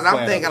Because I'm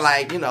plant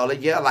thinking others.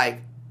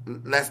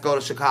 let's go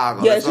to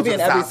Chicago. Yeah, Let's it should go be to in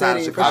the every south side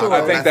of city, for Chicago. sure. I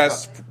think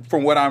Let's that's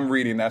from what I'm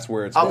reading. That's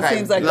where it's Okay. It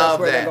seems like Love that's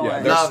where that. they're going. Yeah,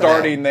 they're Love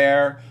starting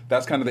there.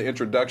 That's kind of the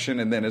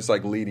introduction, and then it's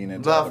leading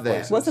into Love other that.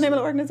 places. What's the name of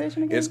the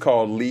organization again? It's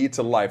called Lead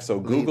to Life. So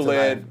Google to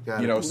it. Life.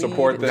 Got it.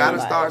 Support Lead them. Got to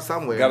Life. start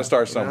somewhere. Got to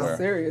start you know? somewhere.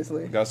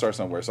 Seriously. Got to start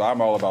somewhere. So I'm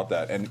all about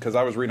that. And because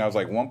I was reading, I was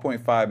like,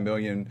 1.5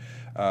 million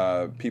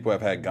people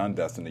have had gun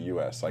deaths in the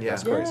U.S. Yeah.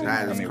 That's crazy.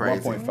 That is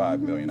crazy.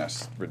 1.5 million.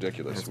 That's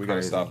ridiculous. That's We got to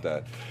crazy. stop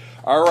that.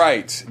 All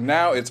right.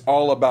 Now it's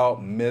all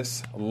about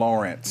Miss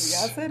Lawrence.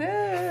 Yes, it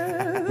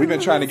is. We've been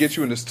trying to get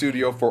you in the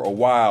studio for a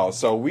while.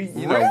 So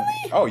Really?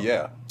 Oh,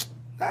 yeah.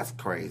 That's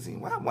crazy.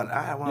 Well,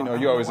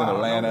 You're always in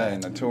Atlanta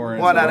and the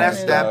touring. Well, now and all that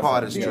stuff,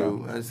 part is you know.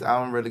 true. I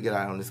don't really get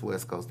out on this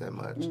West Coast that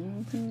much.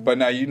 But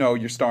now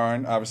you're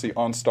starring, obviously,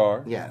 on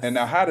Star. Yes. And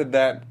now how did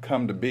that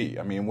come to be?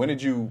 I mean, when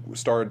did you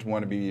start to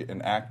want to be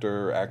an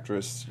actor,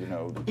 actress, doing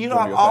your thing?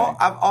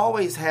 I've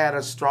always had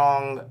a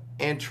strong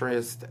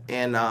interest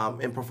in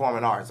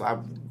performing arts.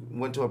 So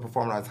went to a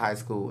performing arts high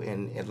school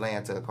in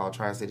Atlanta called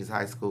Tri-Cities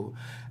High School.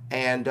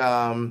 And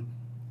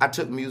I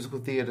took musical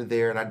theater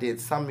there, and I did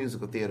some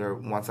musical theater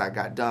once I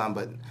got done,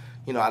 but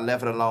I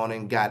left it alone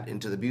and got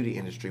into the beauty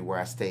industry where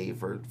I stayed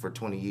for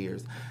 20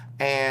 years.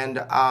 And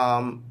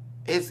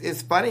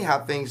it's funny how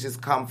things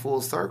just come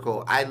full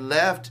circle. I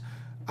left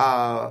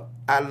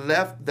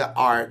the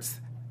arts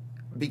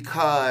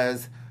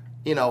because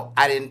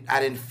I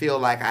didn't feel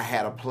like I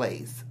had a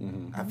place.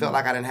 Mm-hmm. I felt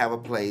like I didn't have a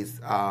place,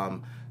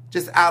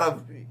 just out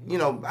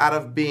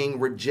of being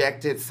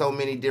rejected so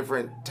many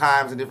different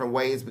times and different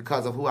ways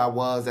because of who I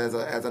was as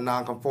a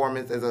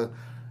nonconformist, as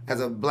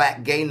a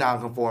black gay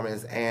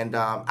nonconformist, and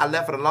I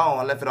left it alone.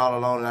 I left it all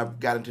alone, and I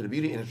got into the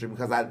beauty industry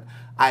because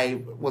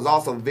I was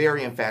also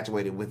very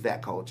infatuated with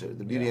that culture.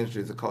 The beauty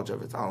industry is a culture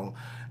of its own.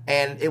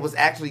 And it was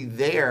actually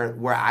there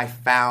where I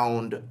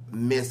found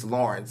Miss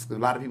Lawrence. A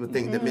lot of people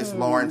think that Miss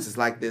Lawrence is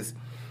like this,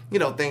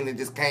 thing that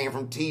just came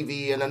from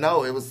TV. And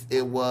no, it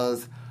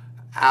was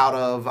out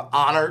of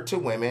honor to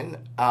women.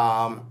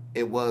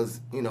 It was,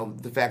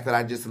 the fact that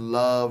I just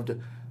loved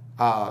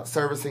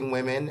servicing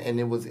women, and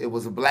it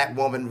was a black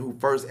woman who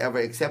first ever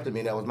accepted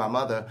me. That was my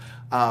mother,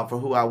 for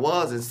who I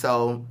was. And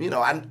so,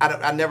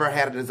 I never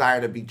had a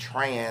desire to be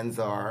trans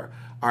or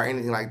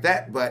anything like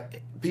that, but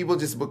people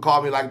just would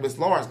call me like Miss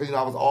Lawrence because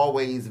I was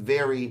always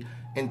very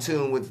in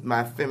tune with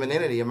my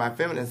femininity and my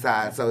feminine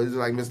side. So it was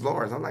like Miss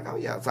Lawrence. I'm like, oh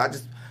yeah. So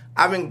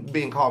I've been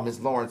being called Miss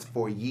Lawrence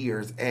for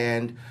years,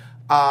 and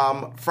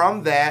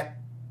from that,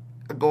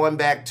 going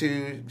back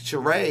to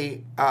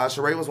Sheree,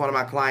 Sheree was one of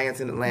my clients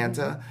in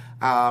Atlanta.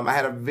 I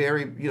had a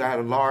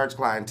large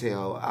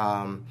clientele,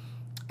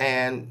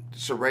 and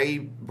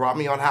Sheree brought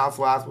me on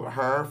Housewives with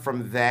her.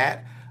 From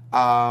that,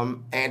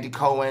 Andy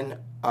Cohen.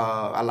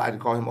 I like to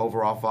call him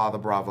overall Father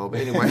Bravo,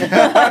 but anyway. We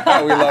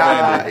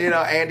love Andy.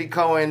 Andy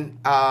Cohen,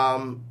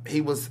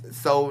 he was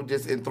so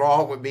just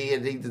enthralled with me,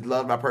 and he just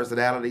loved my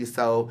personality.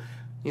 So,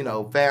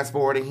 fast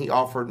forwarding, he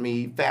offered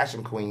me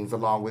Fashion Queens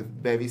along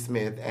with Bevy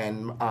Smith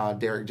and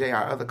Derek J.,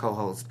 our other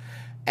co-host.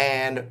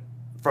 And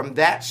from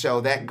that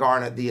show, that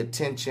garnered the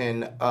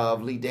attention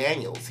of Lee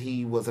Daniels.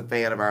 He was a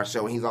fan of our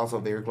show, and he's also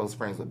very close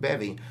friends with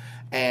Bevy.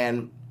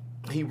 And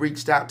he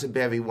reached out to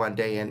Bevy one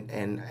day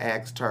and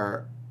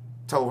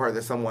told her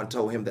that someone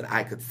told him that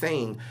I could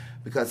sing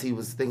because he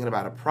was thinking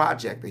about a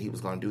project that he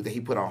was going to do that he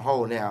put on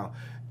hold now.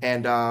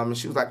 And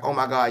she was like, oh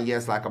my God,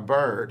 yes, like a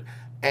bird.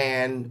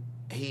 And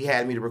he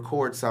had me to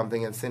record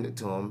something and send it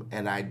to him,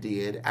 and I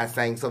did. I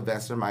sang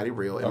Sylvester Mighty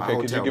Real in my hotel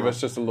room. Okay, could you give us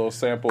just a little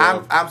sample?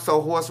 I'm so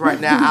hoarse right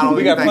now.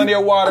 We got plenty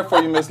of water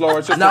for you, Miss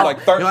Lawrence. Just for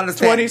like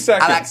 20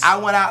 seconds. I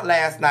went out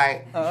last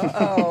night.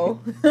 Uh-oh.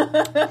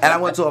 And I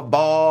went to a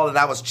ball, and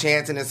I was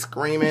chanting and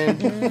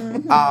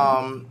screaming.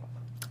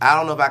 I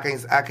don't know if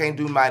I can't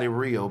do Mighty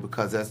Real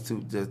because that's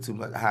too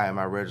much high in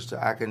my register.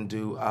 I can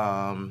do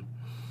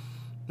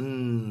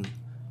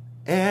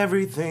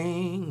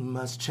everything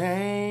must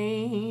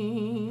change.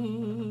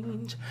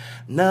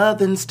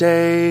 Nothing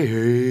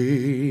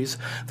stays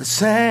the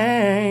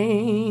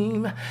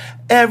same.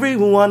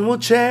 Everyone will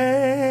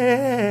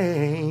change.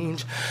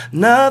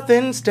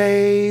 Nothing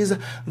stays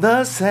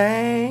the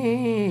same.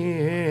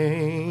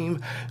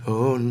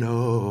 Oh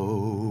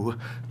no.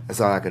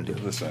 That's all I can do.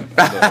 Listen. We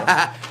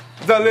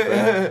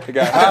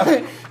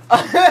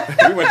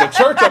went to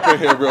church up in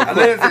here real quick.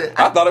 Listen,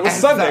 I thought it was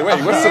Sunday.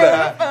 Wait, what's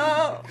today?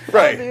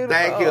 Right.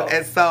 Thank you.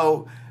 And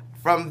so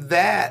from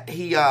that,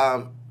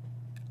 I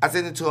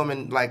sent it to him,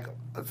 and like,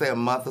 let's say a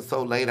month or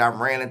so later, I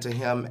ran into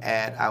him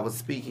I was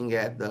speaking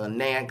at the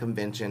NAN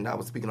convention. I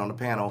was speaking on the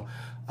panel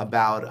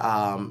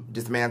about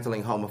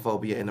dismantling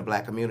homophobia in the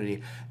black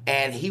community.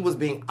 And he was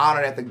being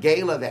honored at the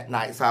gala that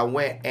night. So I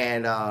went,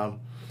 and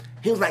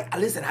he was like,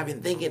 listen, I've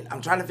been thinking,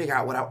 I'm trying to figure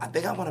out I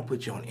think I want to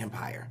put you on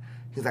Empire.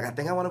 He's like, I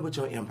think I want to put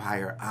you on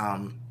Empire.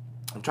 I'm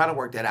trying to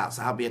work that out,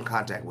 so I'll be in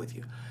contact with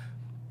you.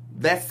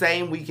 That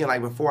same weekend,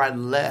 like before I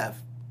left,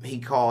 he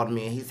called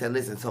me and he said,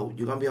 listen, so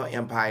you're going to be on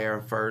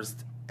Empire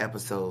first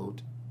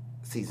episode,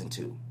 season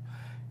 2.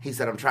 He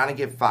said, I'm trying to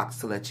get Fox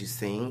to let you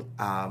sing.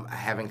 I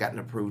haven't gotten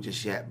approved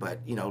just yet, but,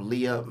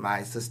 Leah,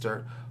 my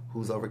sister,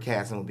 who's over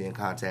casting, will be in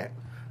contact.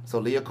 So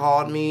Leah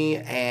called me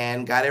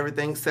and got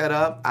everything set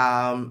up.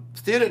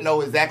 Still didn't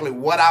know exactly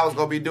what I was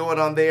going to be doing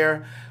on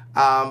there.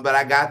 But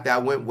I got there. I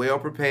went well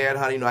prepared,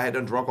 honey. I had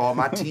done drunk all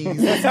my teas and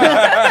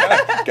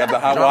stuff. Got the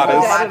hot water.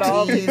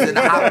 All my teas and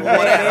the hot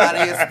water,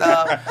 honey, and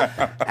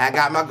stuff. I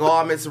got my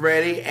garments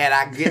ready, and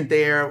I get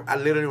there.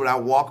 When I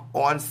walk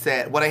on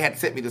set, they had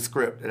sent me the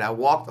script, and I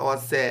walked on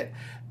set,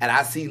 and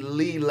I see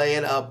Lee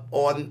laying up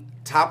on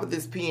top of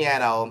this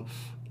piano,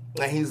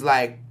 and he's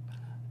like,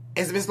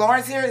 is Miss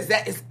Lawrence here?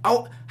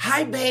 Oh,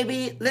 hi,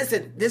 baby.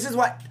 Listen, this is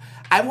what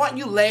I want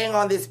you laying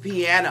on this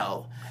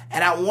piano,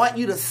 and I want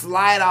you to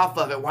slide off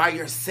of it while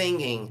you're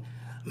singing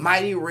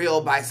Mighty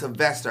Real by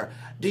Sylvester.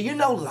 Do you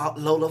know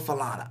Lola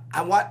Falana?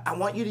 I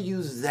want you to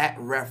use that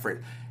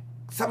reference.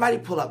 Somebody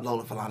pull up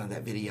Lola Falana,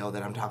 that video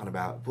that I'm talking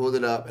about. Pulled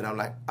it up, and I'm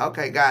like,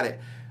 okay, got it.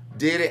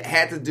 Did it.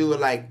 Had to do it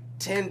like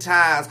 10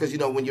 times because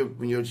when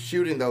you're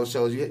shooting those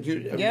shows, you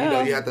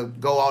have to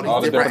go all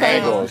All these the different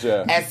angles.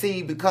 yeah. And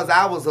see, because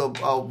I was a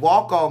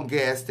walk-on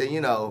guest,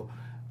 and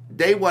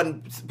they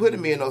wasn't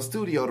putting me in no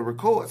studio to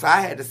record, so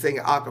I had to sing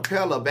it a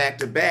cappella back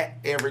to back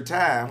every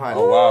time, honey.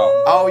 Oh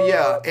wow! Oh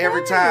yeah,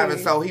 every time. And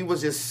so he was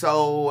just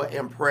so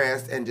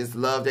impressed and just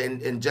loved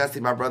it. And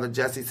Jesse, my brother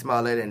Jesse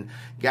Smollett, and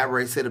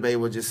Gabrielle Sidibe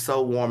were just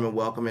so warm and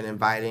welcome and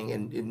inviting,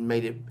 and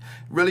it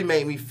really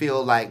made me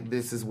feel like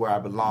this is where I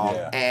belong.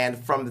 Yeah.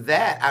 And from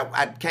that,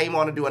 I came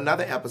on to do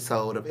another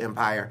episode of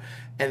Empire,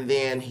 and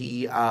then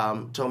he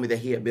told me that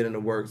he had been in the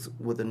works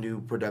with a new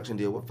production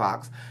deal with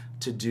Fox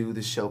to do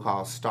the show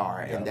called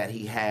Star, and that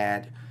he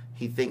said,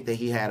 I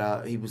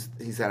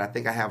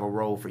think I have a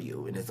role for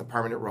you, and it's a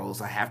permanent role,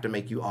 so I have to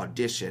make you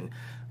audition,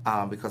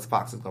 because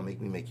Fox is going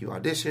to make you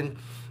audition.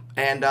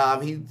 And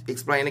he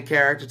explained the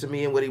character to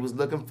me and what he was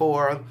looking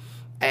for,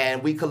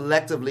 and we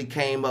collectively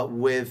came up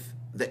with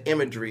the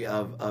imagery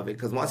of it,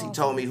 because once he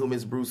told me who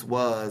Miss Bruce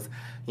was,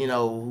 he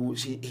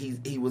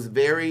was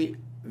very,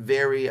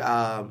 very...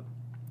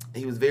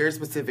 he was very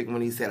specific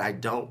when he said, I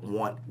don't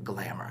want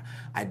glamour.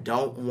 I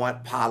don't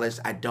want polish.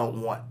 I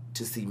don't want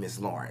to see Miss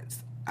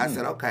Lawrence. I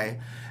said, okay.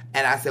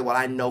 And I said, well,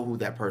 I know who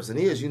that person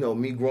is.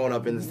 Me growing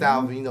up in the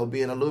South, being a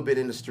little bit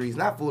in the streets,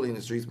 not fully in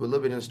the streets, but a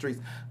little bit in the streets,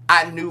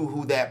 I knew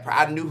who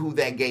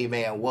that gay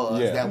man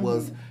was. Yeah. That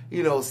was,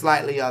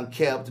 slightly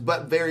unkept,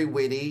 but very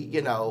witty,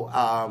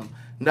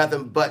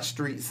 nothing but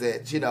street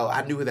sense.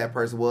 I knew who that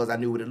person was. I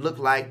knew what it looked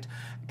like.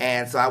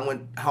 And so I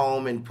went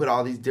home and put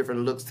all these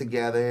different looks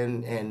together,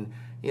 and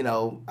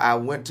I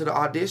went to the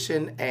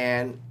audition,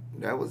 and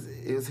it was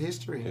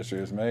history. History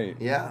is made.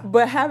 Yeah.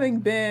 But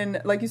having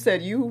been, like you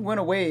said, you went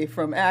away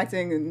from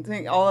acting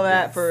and all of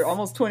that for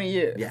almost 20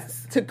 years.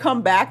 Yes. To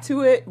come back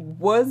to it,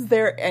 was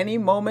there any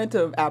moment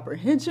of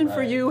apprehension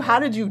for you? How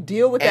did you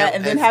deal with that?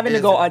 And then having to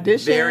go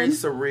audition? Very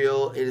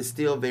surreal. It is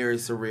still very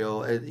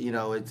surreal.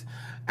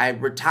 I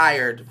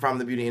retired from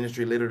the beauty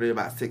industry literally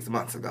about 6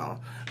 months ago.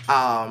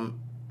 And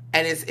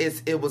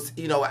it was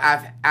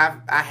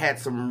I had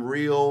some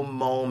real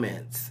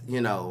moments,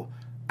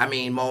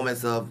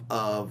 moments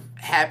of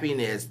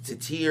happiness to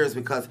tears,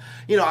 because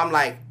I'm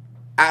like,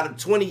 out of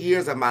 20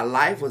 years of my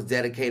life was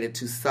dedicated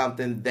to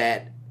something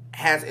that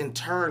has in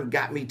turn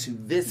got me to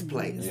this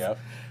place. Yep.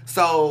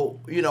 So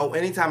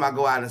anytime I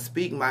go out and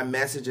speak, my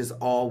message is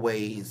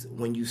always,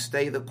 when you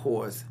stay the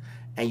course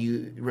and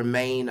you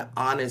remain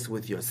honest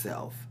with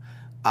yourself,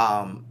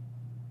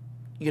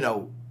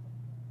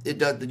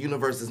 the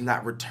universe does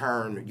not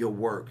return your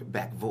work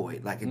back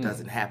void. Like, it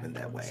doesn't happen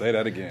that way. Say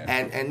that again.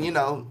 And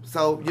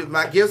so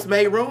my gifts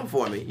made room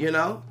for me,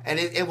 and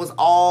it was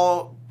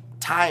all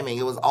timing.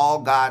 It was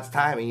all God's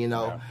timing,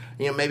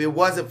 maybe it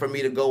wasn't for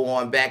me to go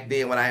on back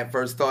then when I had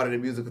first started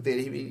in musical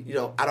theater.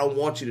 I don't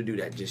want you to do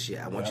that just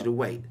yet. I want you to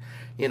wait,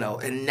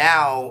 and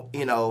now,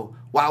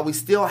 while we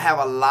still have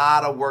a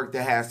lot of work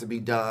that has to be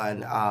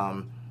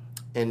done,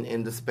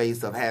 in the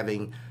space of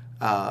having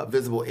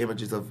visible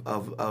images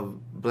of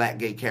black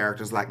gay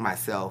characters like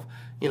myself,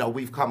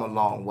 we've come a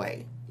long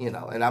way,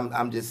 and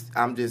I'm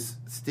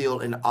just still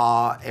in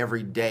awe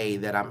every day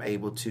that I'm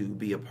able to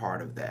be a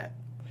part of that.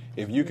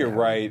 If you could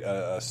write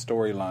a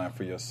storyline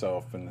for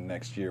yourself in the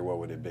next year, what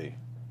would it be?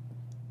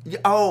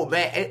 Oh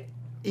man,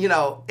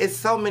 it's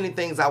so many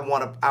things I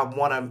want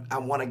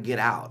to get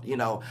out.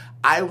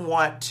 I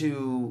want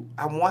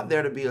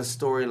there to be a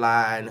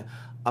storyline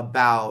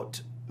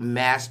about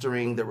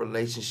mastering the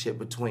relationship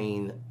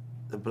between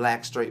the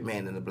black straight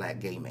man and the black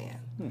gay man.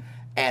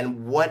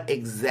 And what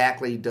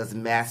exactly does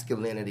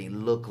masculinity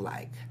look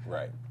like?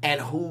 Right.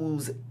 And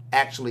who's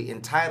actually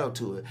entitled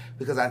to it?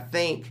 Because I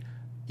think,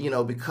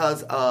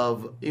 because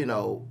of,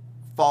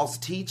 false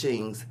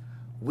teachings,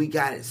 we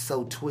got it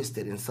so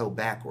twisted and so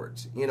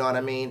backwards. You know what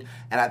I mean?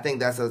 And I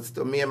think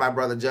me and my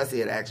brother Jesse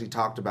had actually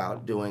talked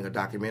about doing a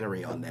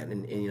documentary on that,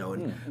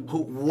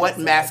 what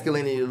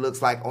masculinity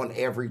looks like on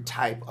every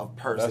type of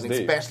person,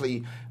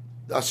 especially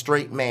a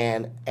straight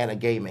man and a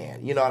gay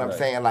man. You know what I'm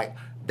saying? Like,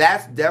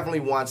 that's definitely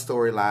one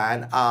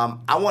storyline.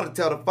 I want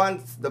to tell the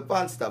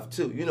fun stuff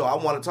too. I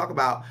want to talk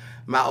about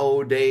my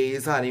old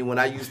days, honey, when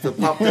I used to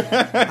pump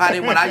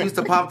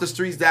the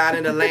streets down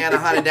in Atlanta,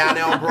 honey, down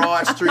there on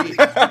Broad Street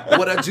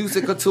with a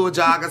Juicy Couture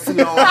jogger suit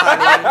on,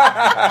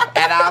 honey,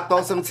 and I'll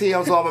throw some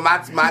Timbs on.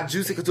 But my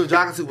Juicy Couture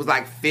jogger suit was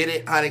like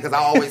fitted, honey, because I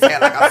always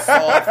had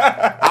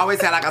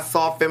like a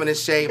soft feminine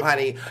shape,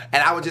 honey,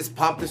 and I would just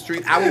pump the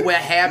streets. I would wear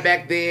hair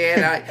back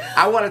then.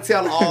 I want to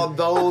tell all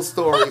those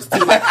stories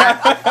too,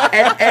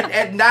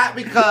 and not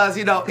because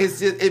it's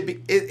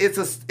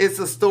just it's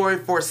a story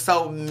for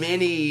so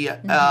many.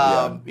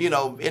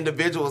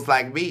 Individuals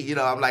like me,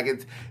 I'm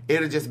like,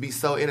 it'll just be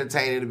so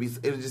entertaining.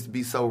 It'll just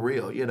be so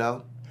real, Yeah.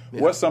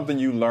 What's something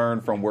you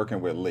learned from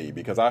working with Lee?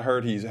 Because I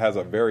heard he has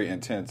a very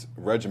intense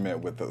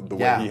regiment with the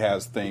way he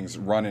has things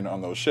running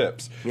on those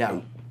ships.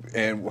 Yeah.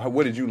 And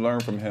what did you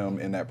learn from him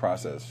in that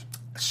process?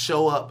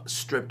 Show up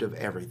stripped of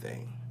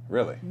everything.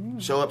 Really?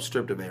 Show up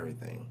stripped of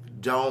everything.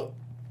 Don't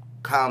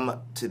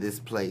come to this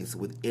place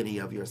with any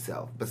of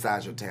yourself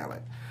besides your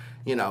talent.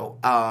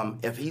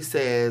 If he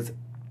says,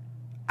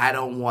 I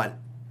don't want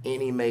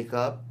any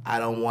makeup. I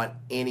don't want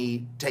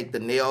any, take the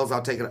nails,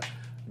 I'll take it.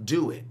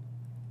 Do it.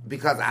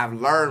 Because I've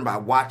learned by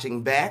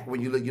watching back,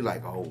 when you look, you're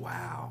like, oh,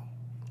 wow.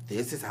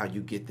 This is how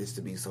you get this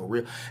to be so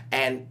real.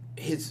 And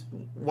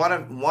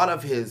one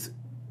of his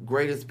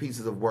greatest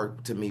pieces of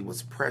work to me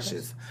was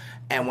Precious.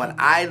 And when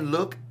I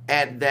look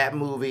at that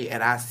movie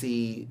and I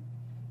see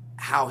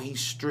how he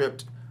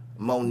stripped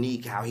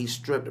Monique, how he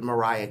stripped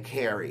Mariah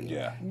Carey,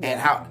 and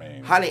how,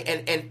 honey,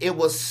 and it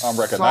was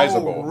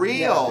unrecognizable. So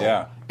real.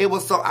 Yeah. It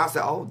was so. I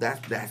said, "Oh,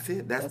 that's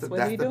it. That's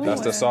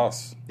the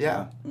sauce."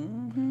 Yeah.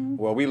 Mm-hmm.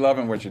 Well, we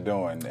loving what you're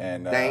doing,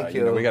 and thank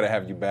you. You know, we got to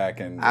have you back,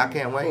 and I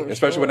can't wait,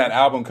 especially when that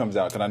album comes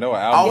out, because I know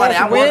an album. Oh, honey,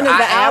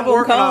 I am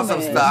working on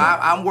coming? some stuff.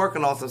 I'm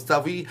working on some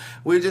stuff.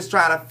 We're just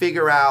trying to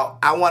figure out.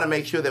 I want to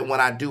make sure that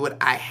when I do it,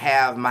 I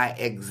have my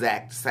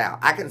exact sound.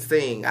 I can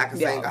sing. I can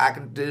sing. I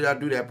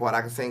do that part.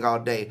 I can sing all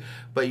day.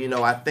 But you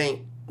know, I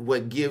think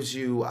what gives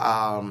you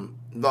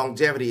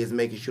longevity is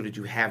making sure that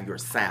you have your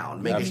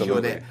sound, making sure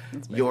that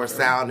your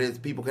sound is,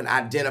 people can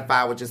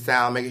identify with your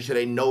sound, making sure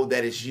they know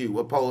that it's you,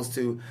 opposed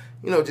to,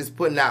 you know, just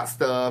putting out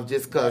stuff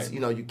just because, you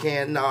know, you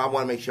can. No, I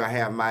want to make sure I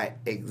have my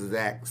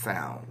exact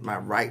sound, my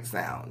right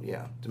sound,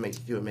 to make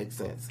sure it makes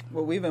sense.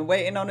 Well, we've been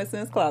waiting on it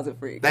since Closet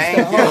Freak. Thank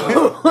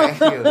you. Thank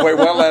you. Wait,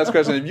 one last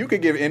question. If you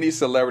could give any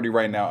celebrity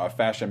right now a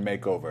fashion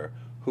makeover,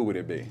 who would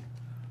it be?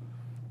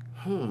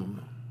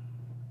 Who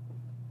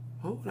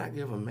would I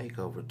give a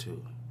makeover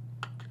to?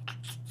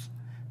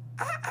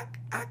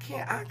 I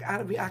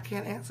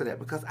can't answer that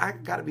because I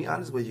got to be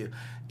honest with you.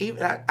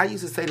 Even I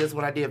used to say this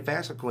when I did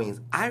Fashion Queens.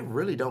 I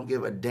really don't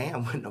give a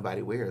damn what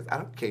nobody wears. I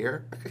don't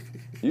care.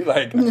 You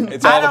like?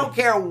 It's all I don't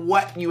care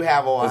what you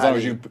have on. As long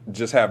as you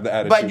just have the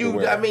attitude. But to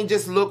wear. I mean,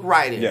 just look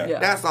right in it. Yeah.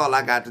 That's all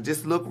I got to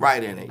just look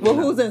right in it. Well,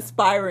 who's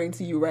inspiring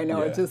to you right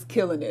now, or just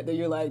killing it? That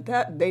you're like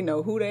that. They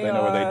know who they are.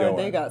 Know what they're doing.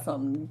 They got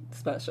something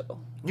special.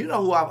 You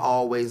know who I've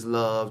always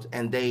loved,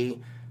 and they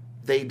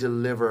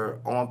deliver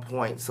on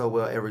point so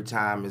well every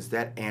time, is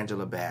that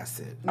Angela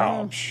Bassett.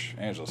 Oh,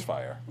 Angela's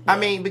fire. I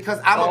mean, because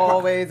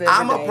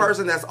I'm a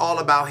person that's all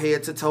about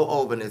head to toe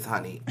openness,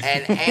 honey.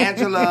 And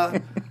Angela,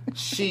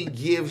 she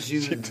gives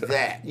you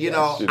that. You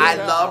know, I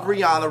love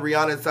Rihanna.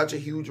 Rihanna is such a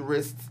huge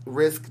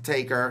risk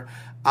taker.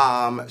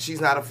 She's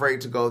not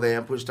afraid to go there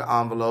and push the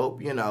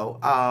envelope, you know.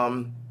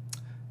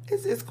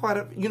 It's quite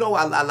a, you know,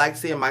 I like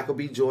seeing Michael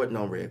B. Jordan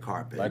on red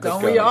carpet.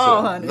 Don't we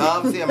all, honey?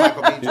 Love seeing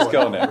Michael B. Jordan. He's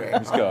killing on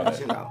red carpet,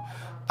 you know.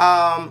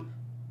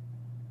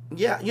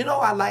 Yeah, you know,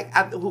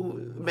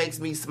 who makes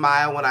me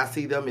smile when I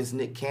see them is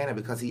Nick Cannon,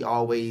 because he's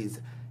always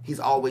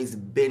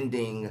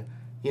bending.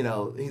 You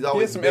know, he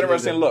has some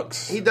interesting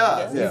looks. He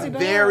does. Yeah. He's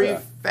very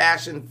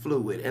fashion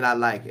fluid, and I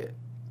like it.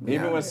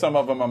 Even with some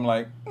of them, I'm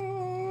like,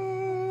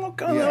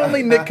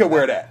 only Nick could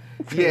wear that.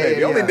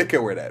 Only Nick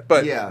can wear that.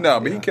 But he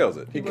kills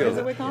it. He kills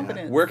it with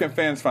confidence. Where can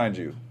fans find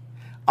you?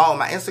 Oh,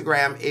 my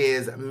Instagram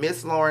is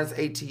Miss Lawrence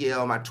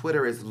ATL. My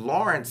Twitter is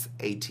Lawrence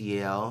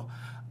ATL.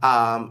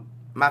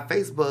 My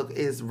Facebook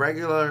is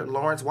regular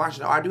Lawrence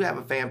Washington. I do have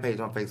a fan page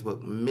on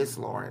Facebook, Miss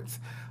Lawrence,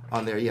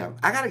 on there. Yeah,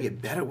 I got to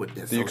get better with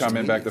this. Do you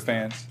comment back to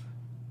fans?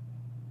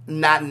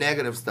 Not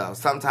negative stuff.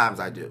 Sometimes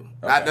I do.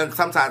 Okay.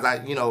 Sometimes I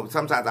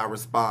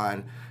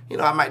respond. You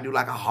know, I might do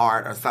like a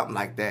heart or something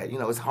like that. You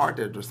know, it's hard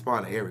to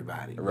respond to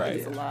everybody. Right.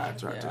 It's a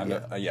lot.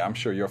 I'm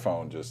sure your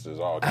phone just is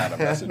all kind of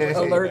messages.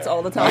 Alerts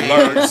all the time.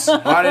 Alerts.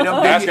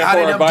 Asking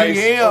for advice.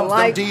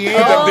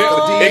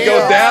 DMs. It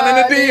goes down in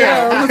the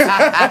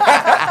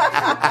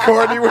DMs.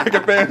 Courtney, where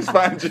can fans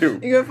find you?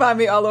 You can find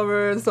me all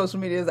over social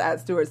medias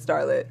at Stuart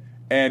Starlet.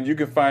 And you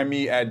can find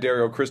me at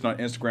Dario Christian on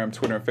Instagram,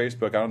 Twitter, and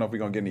Facebook. I don't know if we're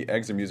going to get any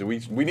exit music.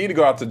 We need to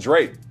go out to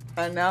Drake.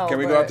 I know. Can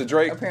we go out to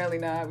Drake? Apparently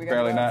not.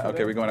 Apparently not?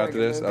 Okay, we're going after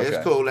this? Okay.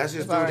 It's cool. Let's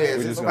just do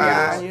this. It's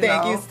fine.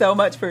 Thank you so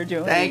much for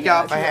joining me. Thank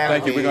y'all for having me.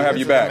 Thank you. We're going to have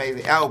you back.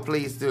 Amazing. Oh,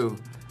 please do.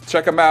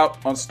 Check them out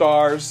on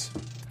Stars.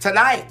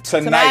 Tonight.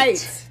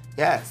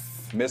 Yes.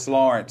 Miss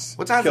Lawrence.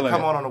 What time does it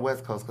come on the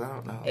West Coast? Because I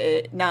don't know.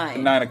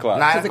 9. 9 o'clock.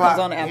 Because it comes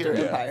on after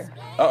Empire.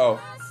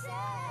 Uh-oh.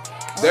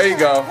 There you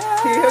go.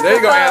 There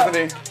you go,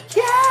 Anthony.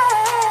 Yeah.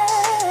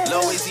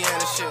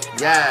 Louisiana shit.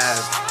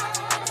 Yes.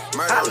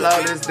 I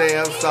love this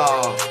damn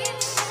song.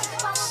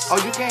 Oh,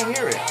 you can't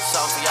hear it.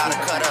 Something for y'all to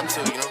cut up to,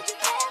 you know?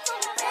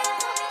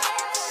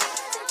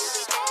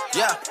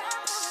 Yeah.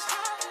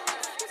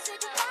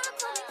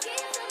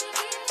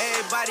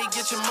 Everybody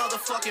get your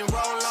motherfucking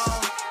roll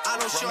on. I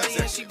know shorty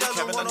and she doesn't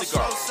Kevin want no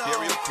Undergaro, slow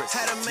Dario song. Christian,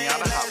 Had a man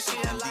Tiana last House,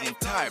 year and the like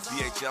entire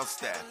BHL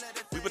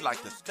staff. We would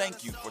like to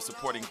thank you for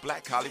supporting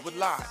Black Hollywood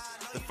Live,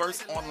 the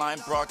first online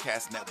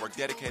broadcast network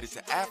dedicated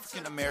to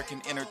African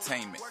American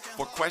entertainment.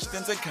 For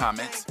questions and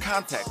comments,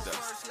 contact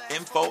us.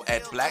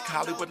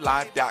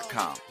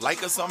 info@blackhollywoodlive.com.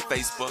 Like us on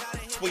Facebook,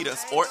 tweet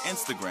us, or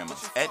Instagram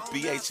us at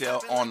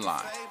BHL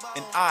Online.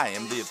 And I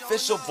am the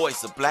official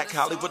voice of Black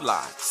Hollywood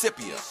Live,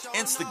 Scipia,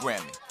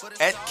 Instagram me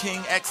at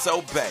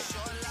KingXOBay.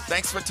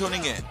 Thanks for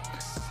tuning in.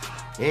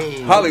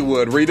 Hey.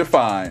 Hollywood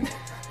redefined.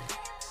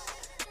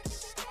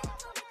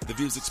 The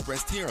views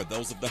expressed here are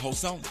those of the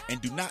host only and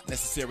do not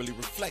necessarily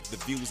reflect the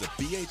views of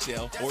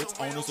BHL or its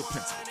owners or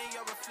principals.